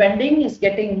see the bending is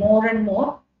getting more and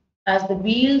more as the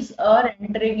wheels are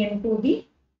entering into the,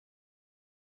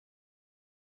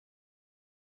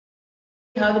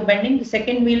 how the bending, the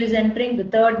second wheel is entering, the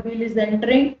third wheel is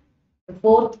entering, the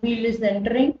fourth wheel is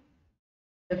entering,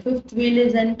 the fifth wheel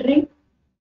is entering,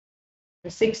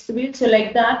 the sixth wheel. So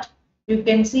like that, you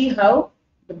can see how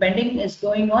the bending is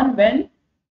going on when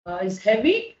is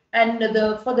heavy, and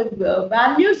the for the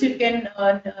values you can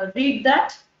read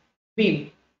that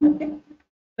beam. Okay.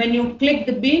 When you click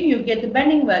the beam, you get the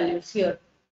bending values here.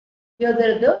 Here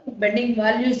are the bending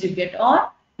values you get,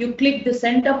 or you click the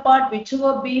center part,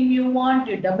 whichever beam you want,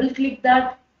 you double click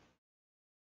that,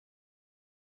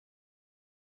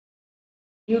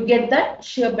 you get that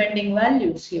shear bending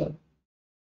values here.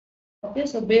 Okay,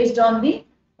 so based on the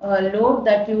load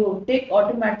that you take,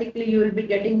 automatically you will be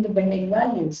getting the bending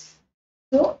values.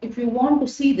 So if you want to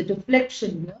see the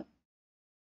deflection here,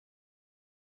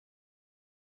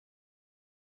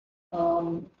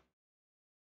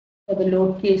 for the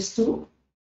load case 2,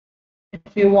 if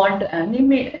you want to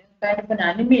animate kind of an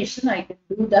animation, I can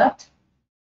do that.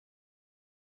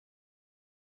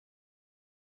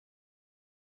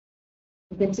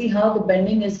 You can see how the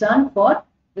bending is done for,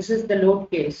 this is the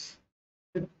load case,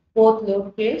 the 4th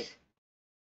load case.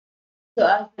 So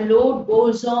as the load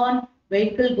goes on,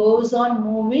 vehicle goes on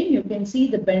moving, you can see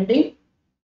the bending.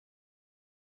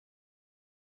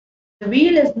 The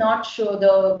wheel is not shown,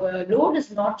 the load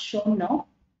is not shown now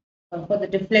for the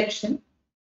deflection,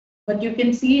 but you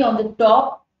can see on the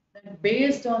top that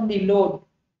based on the load,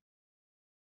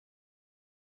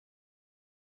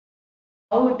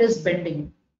 how it is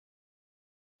bending,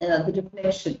 the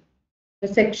deflection. The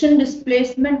section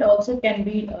displacement also can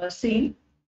be seen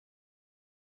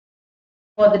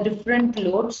for the different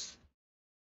loads.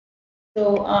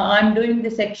 So I'm doing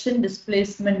the section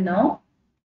displacement now.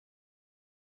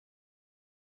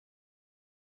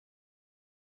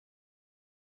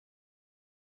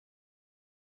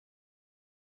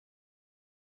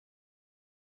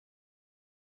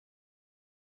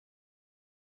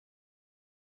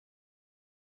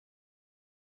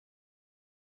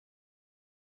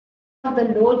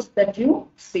 the loads that you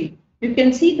see. You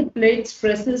can see the plate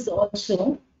stresses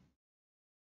also.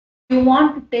 If you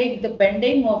want to take the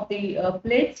bending of the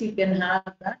plates, you can have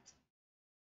that.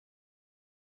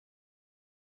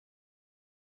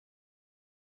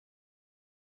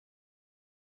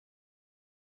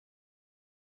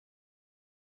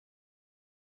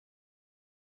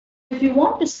 If you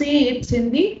want to see it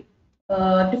in the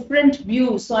different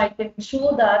views, so I can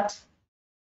show that.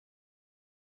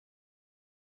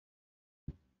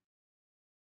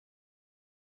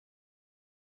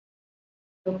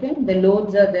 Okay, the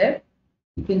loads are there.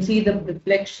 You can see the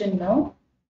deflection now.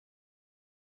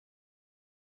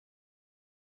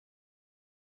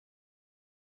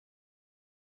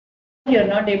 You're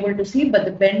not able to see, but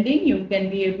the bending you can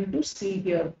be able to see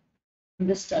here in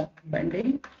this type of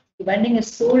bending. The bending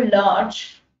is so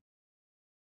large.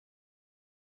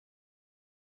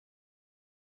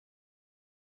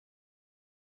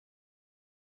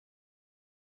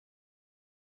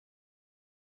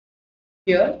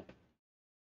 Here,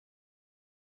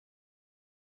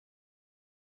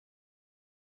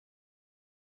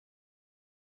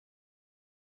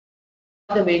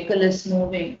 the vehicle is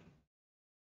moving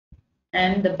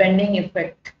and the bending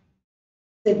effect.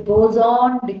 It goes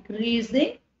on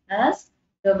decreasing as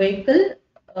the vehicle,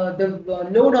 the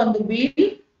load on the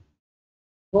wheel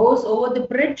goes over the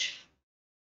bridge.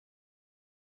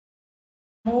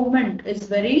 Movement is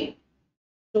very,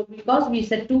 so because we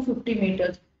said 250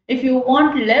 meters. If you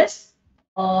want less,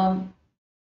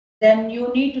 then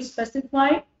you need to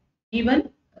specify even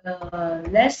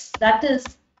less. That is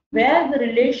where the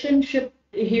relationship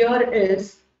here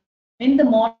is in the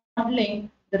modeling.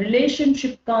 The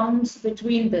relationship comes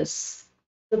between this.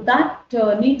 So that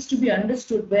needs to be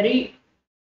understood very.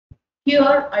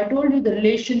 Here, I told you the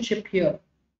relationship here.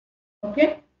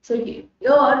 Okay, so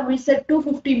here we said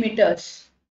 250 meters,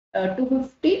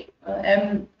 250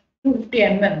 250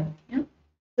 mm. Yeah?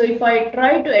 So if I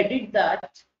try to edit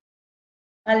that,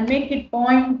 I'll make it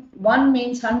 0.1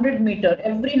 means 100 meter.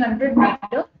 Every 100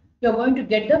 meter, you're going to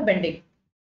get the bending.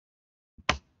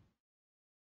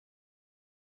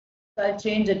 So I'll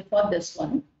change it for this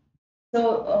one.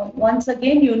 So once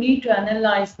again, you need to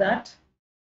analyze that.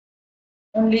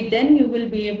 Only then you will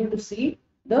be able to see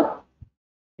the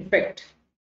effect.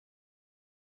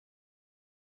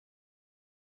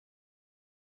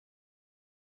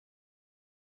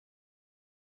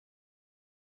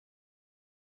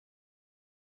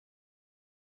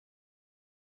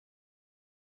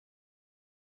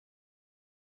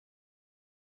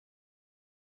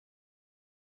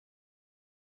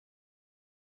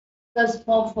 Because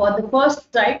for the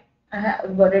first type, I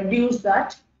have reduced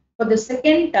that. For the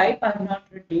second type, I have not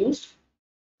reduced.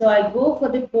 So I go for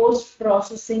the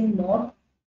post-processing mode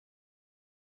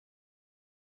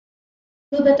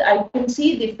so that I can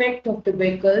see the effect of the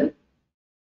vehicle.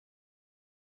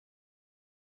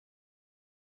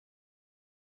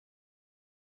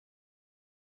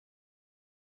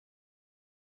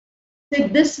 So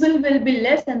this will be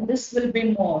less and this will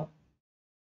be more.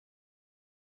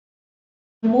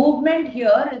 Movement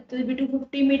here, it will be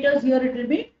 250 meters. Here it will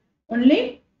be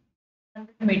only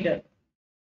 100 meter.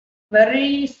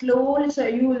 Very slowly, so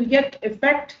you will get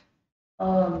effect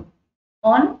on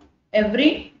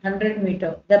every 100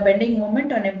 meter. The bending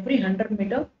moment on every 100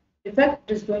 meter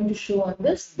effect is going to show on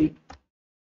this beam.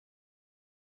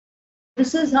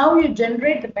 This is how you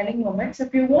generate the bending moments.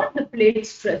 If you want the plate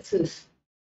stresses,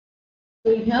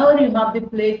 so here you have the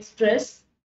plate stress.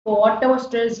 For whatever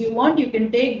stress you want, you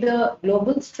can take the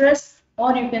global stress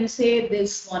or you can say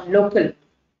this one local.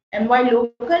 And why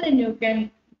local? And you can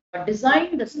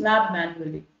design the slab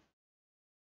manually.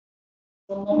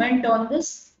 So moment on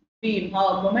this beam,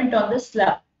 moment on this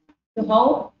slab. So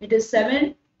how it is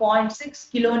 7.6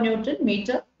 kilonewton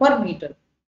meter per meter.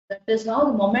 That is how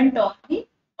the moment on the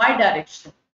y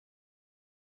direction.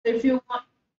 So if you want,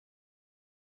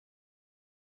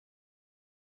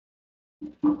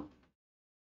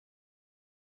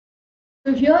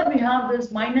 so here we have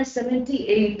this minus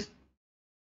 78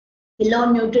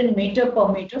 kilonewton meter per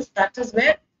meter. That is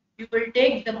where you will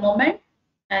take the moment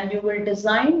and you will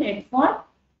design it for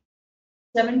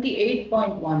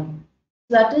 78.1.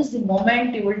 That is the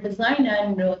moment you will design,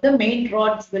 and the main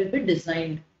rods will be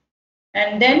designed.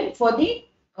 And then for the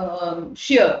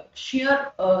shear stirrups,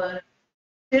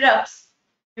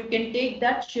 you can take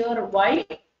that shear Y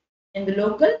in the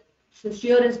local. So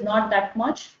shear is not that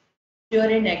much. Shear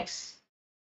in X.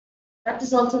 That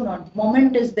is also not.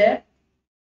 Moment is there.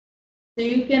 So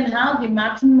you can have the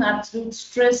maximum absolute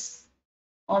stress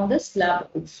on the slab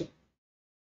also.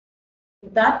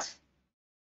 That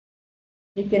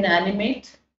you can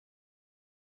animate.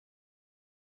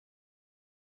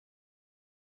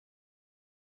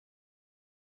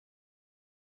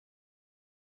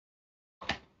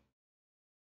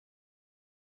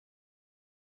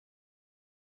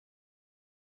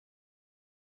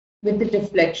 with the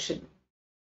deflection.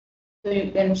 So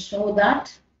you can show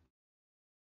that.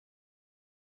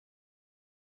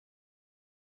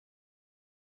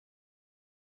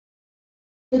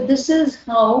 So this is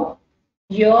how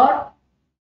your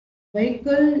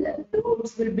vehicle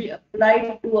loads will be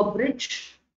applied to a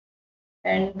bridge,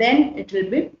 and then it will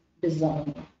be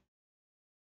designed.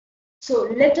 So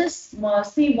let us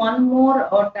see one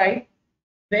more type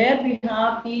where we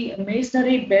have the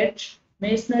masonry bed,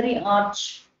 masonry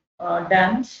arch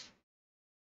dams.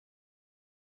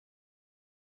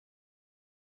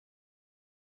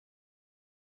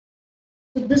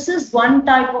 So this is one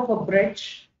type of a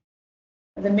bridge,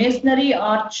 the masonry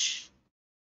arch.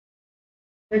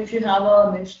 If you have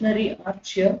a masonry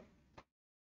arch here,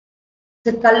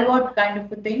 it's a culvert kind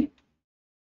of a thing.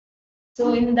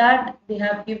 So in that they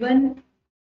have given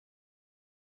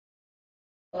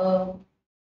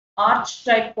arch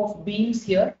type of beams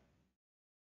here,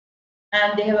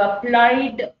 and they have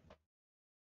applied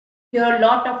here a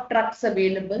lot of trucks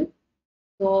available.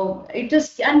 So it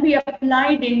can be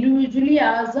applied individually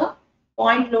as a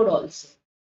point load also.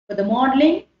 But the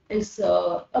modeling is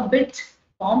a bit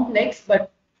complex,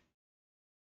 but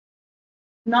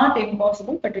not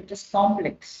impossible, but it is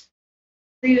complex.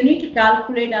 So you need to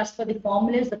calculate as per the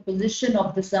formulas the position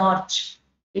of this arch.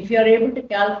 If you are able to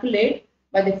calculate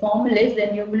by the formulas,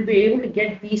 then you will be able to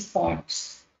get these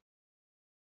points.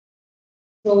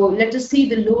 So let us see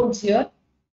the loads here.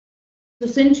 So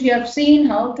since you have seen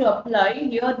how to apply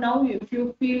here, now if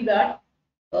you feel that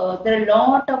there are a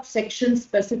lot of sections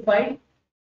specified,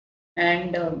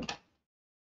 and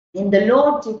in the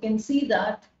loads you can see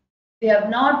that they have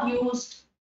not used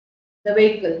the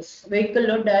vehicle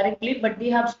load directly, but they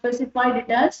have specified it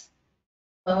as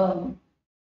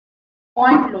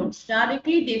point loads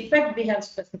directly. The effect they have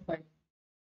specified.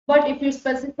 But if you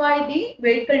specify the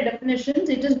vehicle definitions,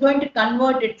 it is going to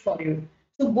convert it for you.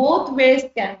 So both ways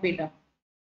can be done.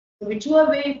 So whichever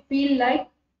way you feel like,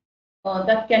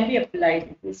 that can be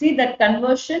applied. You see that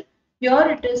conversion here,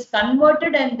 it is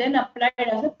converted and then applied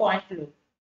as a point load.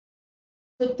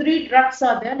 So 3 trucks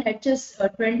are there: HS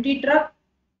 20 truck,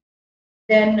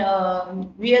 then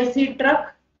VLC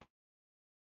truck.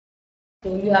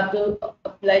 So you have to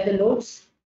apply the loads.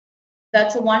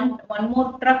 That's one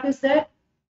more truck is there.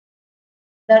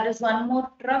 That is one more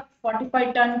truck,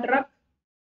 45-ton truck.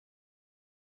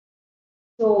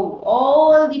 So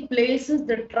all the places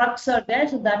the trucks are there,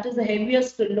 so that is the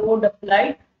heaviest load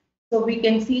applied. So we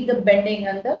can see the bending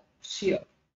and the shear.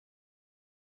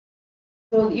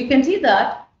 So you can see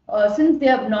that since they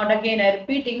have not, again I'm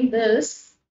repeating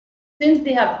this, since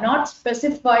they have not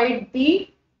specified the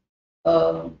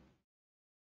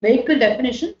vehicle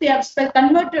definition, they have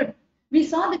converted. We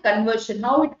saw the conversion,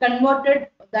 how it converted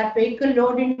that vehicle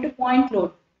load into point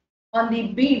load on the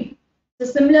beam. So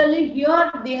similarly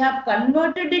here they have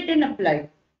converted it and applied.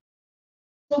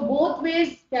 So both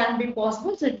ways can be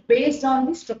possible. So it's based on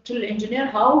the structural engineer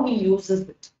how he uses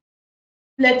it.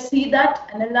 Let's see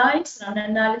that, analyze, run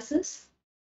analysis,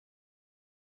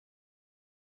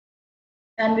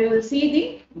 and we will see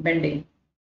the bending.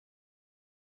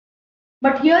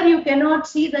 But here you cannot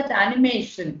see that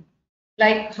animation,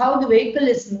 like how the vehicle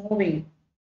is moving,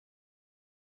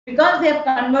 because they have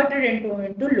converted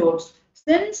into loads.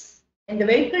 Since in the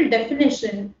vehicle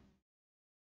definition,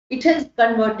 it is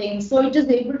converting, so it is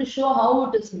able to show how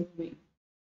it is moving.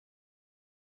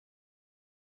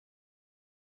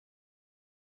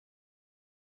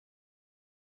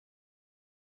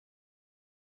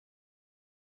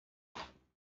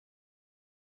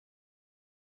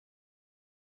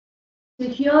 So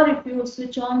here, if you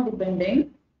switch on the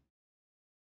bending,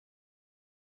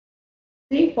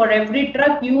 see, for every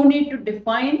truck, you need to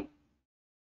define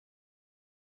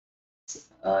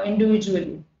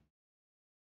individually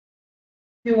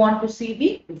if you want to see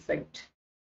the effect.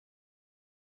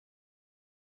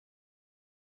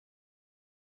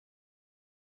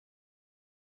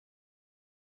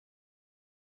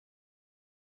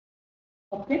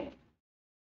 Okay.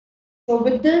 So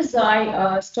with this,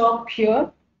 I stop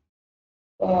here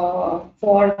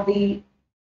for the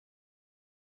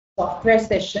software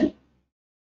session.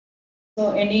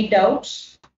 So any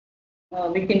doubts,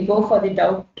 we can go for the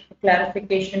doubt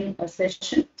clarification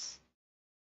sessions.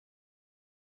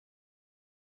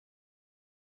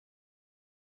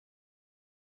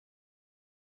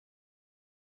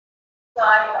 So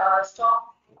I stop.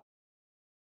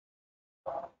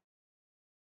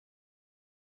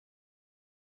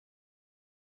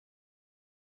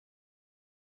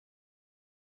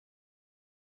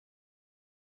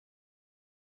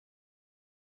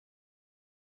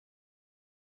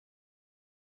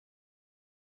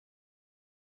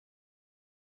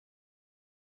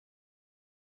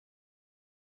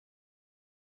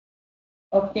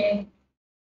 Okay.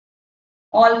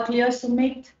 All clear,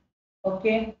 Sumit?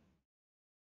 Okay.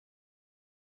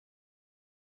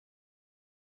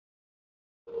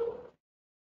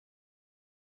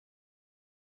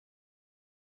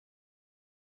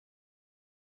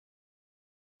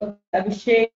 Okay.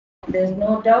 Abhishek, there's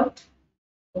no doubt.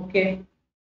 Okay.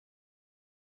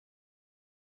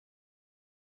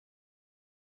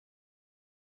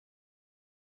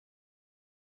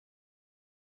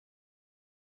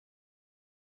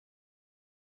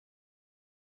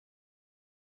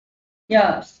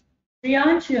 Yeah.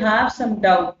 Priyansh, you have some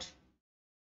doubt.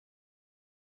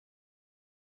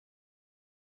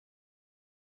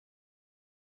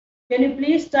 Can you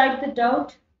please type the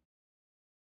doubt?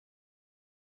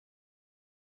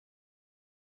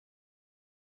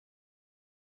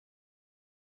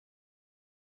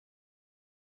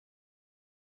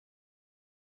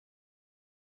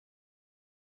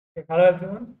 Okay, hello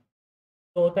everyone.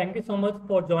 So thank you so much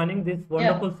for joining this Yeah.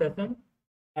 wonderful session.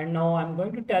 And now I'm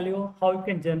going to tell you how you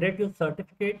can generate your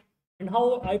certificate and how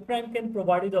iPrime can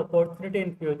provide you the opportunity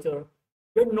in future.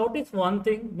 You'll notice one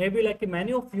thing, maybe like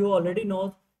many of you already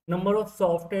know number of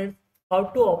softwares, how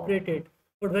to operate it.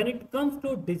 But when it comes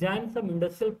to design some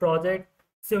industrial project,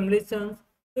 simulations,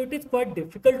 so it is quite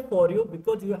difficult for you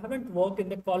because you haven't worked in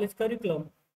the college curriculum,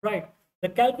 right? The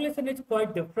calculation is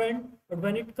quite different, but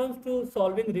when it comes to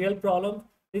solving real problems,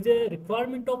 there is a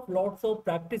requirement of lots of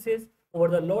practices over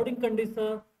the loading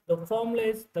condition, the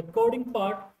formulas, the coding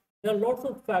part. There are lots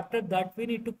of factors that we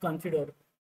need to consider.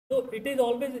 So it is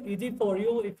always easy for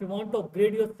you if you want to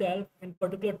upgrade yourself in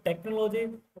particular technology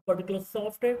or particular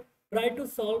software, try to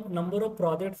solve number of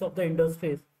projects of the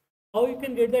industries. How you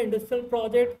can get the industrial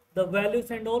project, the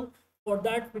values and all, for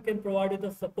that we can provide you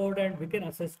the support and we can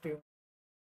assist you.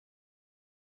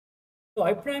 So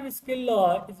iPrime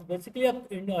Skill is basically a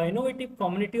innovative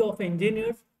community of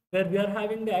engineers where we are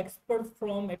having the experts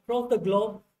from across the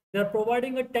globe. They are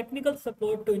providing a technical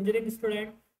support to engineering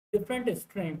students, different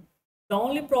stream. The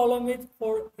only problem is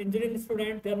for engineering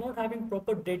students, they are not having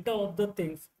proper data of the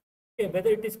things. Okay, whether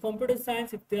it is computer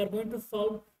science, if they are going to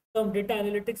solve some data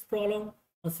analytics problem,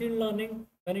 machine learning,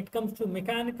 when it comes to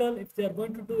mechanical, if they are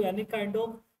going to do any kind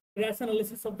of crash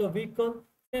analysis of the vehicle,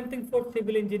 same thing for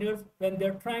civil engineers when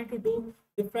they're trying to do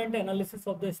different analysis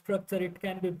of the structure. It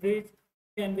can be bridge,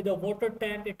 it can be the water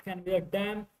tank, it can be a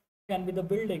dam, it can be the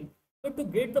building. So to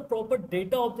get the proper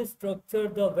data of the structure,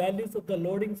 the values of the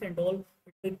loadings and all,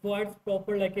 it requires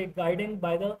proper like a guiding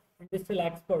by the industrial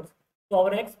experts. So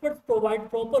our experts provide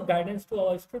proper guidance to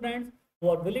our students who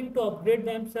are willing to upgrade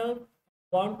themselves,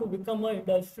 want to become a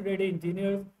industry ready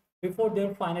engineers before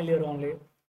their final year only.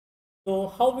 So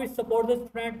how we support this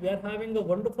trend? We are having a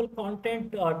wonderful content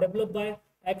developed by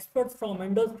experts from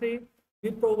industry.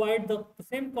 We provide the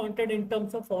same content in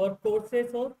terms of our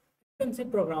courses or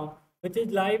internship program, which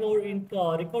is live or in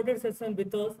recorded session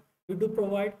with us. We do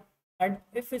provide. And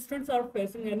if students are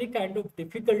facing any kind of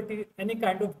difficulty, any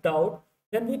kind of doubt,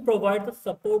 then we provide the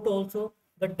support also,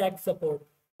 the tech support.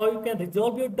 How you can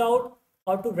resolve your doubt,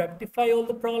 how to rectify all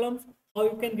the problems, how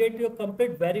you can get your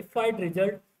complete verified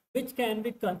result which can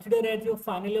be considered as your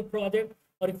final year project,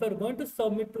 or if you are going to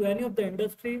submit to any of the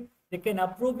industry, they can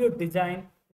approve your design.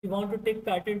 If you want to take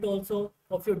patent also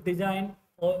of your design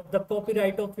or the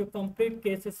copyright of your complete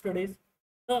case studies,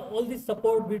 all this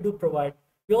support we do provide.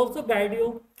 We also guide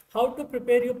you how to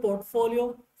prepare your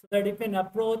portfolio so that you can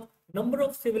approach number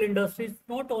of civil industries,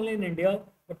 not only in India,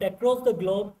 but across the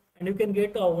globe, and you can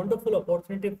get a wonderful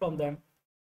opportunity from them.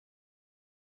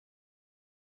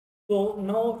 So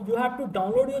now you have to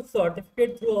download your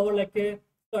certificate through our like a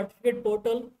certificate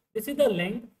portal. This is the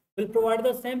link. We'll provide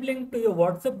the same link to your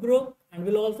WhatsApp group and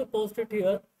we'll also post it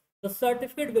here. The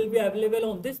certificate will be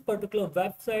available on this particular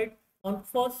website on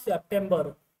 1st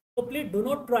September. So please do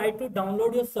not try to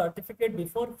download your certificate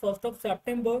before 1st of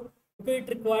September because it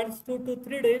requires 2 to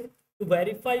 3 days to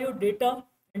verify your data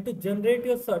and to generate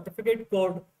your certificate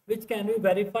code which can be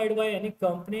verified by any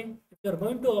company. If you're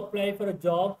going to apply for a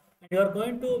job and you are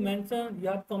going to mention you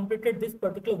have completed this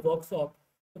particular workshop,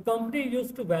 the company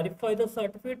used to verify the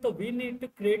certificate, so we need to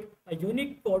create a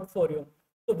unique code for you,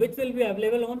 so which will be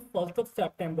available on 1st of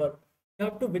September. You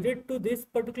have to visit to this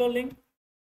particular link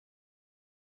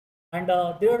and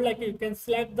there like you can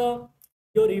select the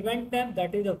your event name,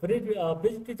 that is a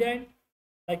bridge design,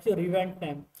 like your event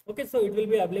name. Okay, so it will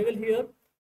be available here.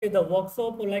 Okay, the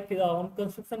workshop or like on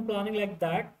construction planning, like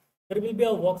that there will be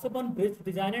a workshop on bridge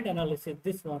design and analysis.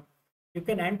 This one you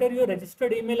can enter your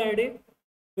registered email ID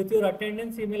with your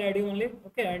attendance email ID only.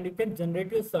 Okay, and you can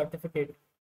generate your certificate.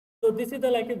 So this is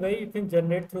the like a way you can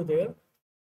generate through there,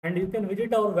 and you can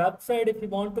visit our website if you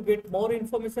want to get more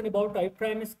information about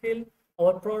iPrime skill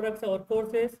our products, our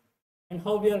courses, and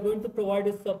how we are going to provide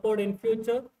you support in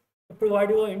future to provide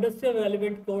you industry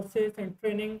relevant courses and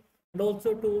training, and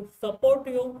also to support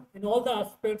you in all the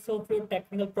aspects of your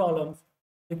technical problems.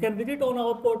 You can visit on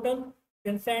our portal,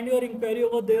 you can send your inquiry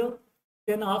over there, you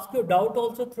can ask your doubt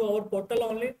also through our portal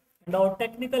only, and our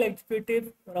technical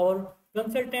executive or our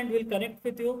consultant will connect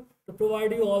with you to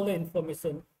provide you all the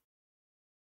information.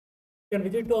 You can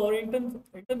visit to our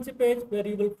internship page where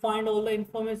you will find all the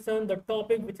information, the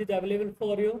topic which is available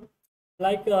for you.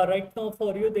 Like right now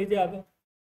for you, there is a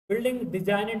building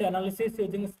design and analysis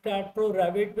using StatPro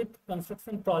Revit with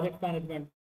construction project management.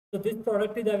 So this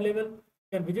product is available.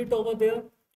 You can visit over there.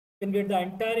 You can get the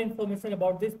entire information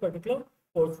about this particular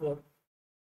coursework.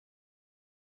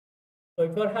 So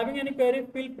if you are having any query,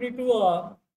 feel free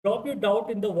to drop your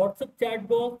doubt in the WhatsApp chat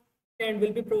box, and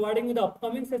we'll be providing in the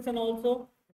upcoming session also.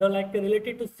 The like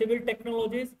related to civil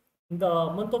technologies in the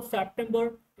month of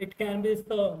September, it can be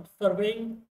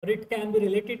surveying, or it can be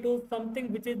related to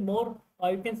something which is more,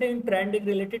 you can say in trending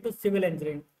related to civil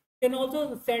engineering. You can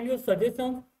also send your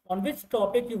suggestions on which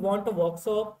topic you want a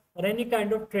workshop or any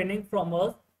kind of training from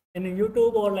us in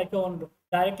YouTube, or like on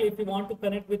directly if you want to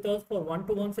connect with us for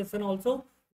one-to-one session also,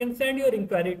 you can send your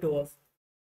inquiry to us.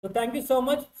 So thank you so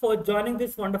much for joining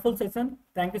this wonderful session.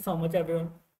 Thank you so much, everyone.